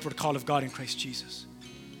prize of the upward call of God in Christ Jesus.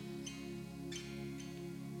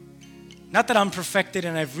 Not that I'm perfected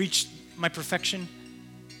and I've reached my perfection,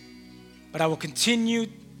 but I will continue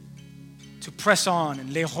to press on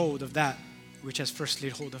and lay hold of that which has first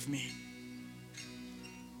laid hold of me.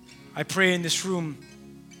 I pray in this room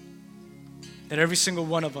that every single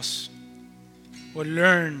one of us will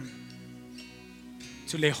learn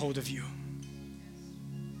to lay hold of you.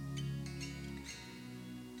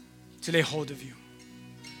 To lay hold of you.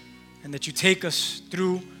 And that you take us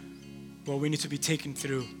through what we need to be taken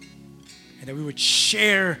through. And that we would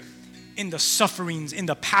share in the sufferings, in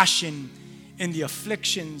the passion, in the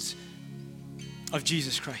afflictions of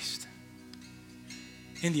Jesus Christ.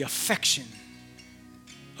 In the affection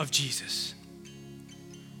of Jesus.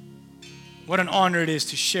 What an honor it is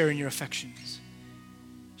to share in your affections,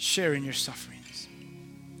 share in your sufferings.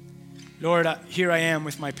 Lord, here I am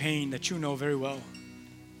with my pain that you know very well.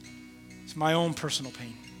 It's my own personal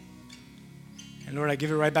pain. And Lord, I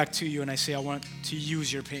give it right back to you and I say I want to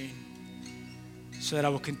use your pain so that I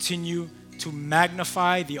will continue to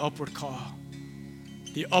magnify the upward call,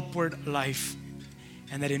 the upward life,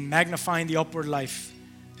 and that in magnifying the upward life,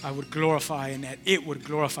 I would glorify and that it would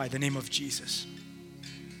glorify the name of Jesus.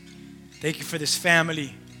 Thank you for this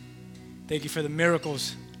family. Thank you for the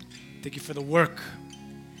miracles. Thank you for the work.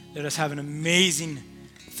 Let us have an amazing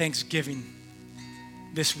Thanksgiving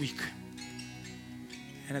this week.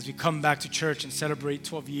 And as we come back to church and celebrate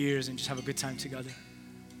 12 years and just have a good time together.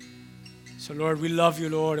 So Lord, we love you,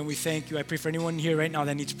 Lord, and we thank you. I pray for anyone here right now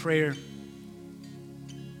that needs prayer,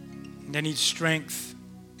 that needs strength,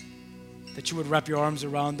 that you would wrap your arms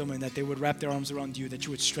around them and that they would wrap their arms around you, that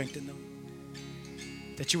you would strengthen them,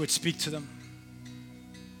 that you would speak to them,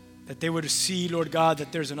 that they would see, Lord God,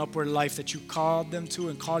 that there's an upward life that you called them to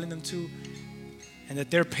and calling them to, and that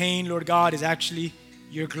their pain, Lord God, is actually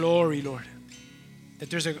your glory, Lord, that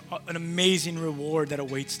there's an amazing reward that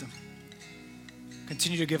awaits them.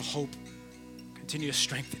 Continue to give hope. Continue to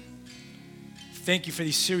strengthen. Thank you for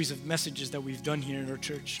these series of messages that we've done here in our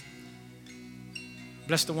church.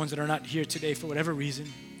 Bless the ones that are not here today for whatever reason.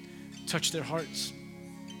 Touch their hearts.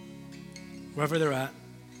 Wherever they're at,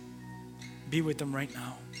 be with them right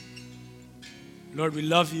now. Lord, we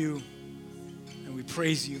love you and we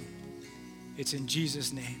praise you. It's in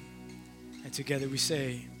Jesus' name. And together we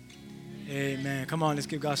say, amen. Come on, let's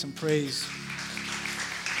give God some praise.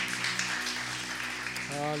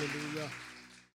 Hallelujah.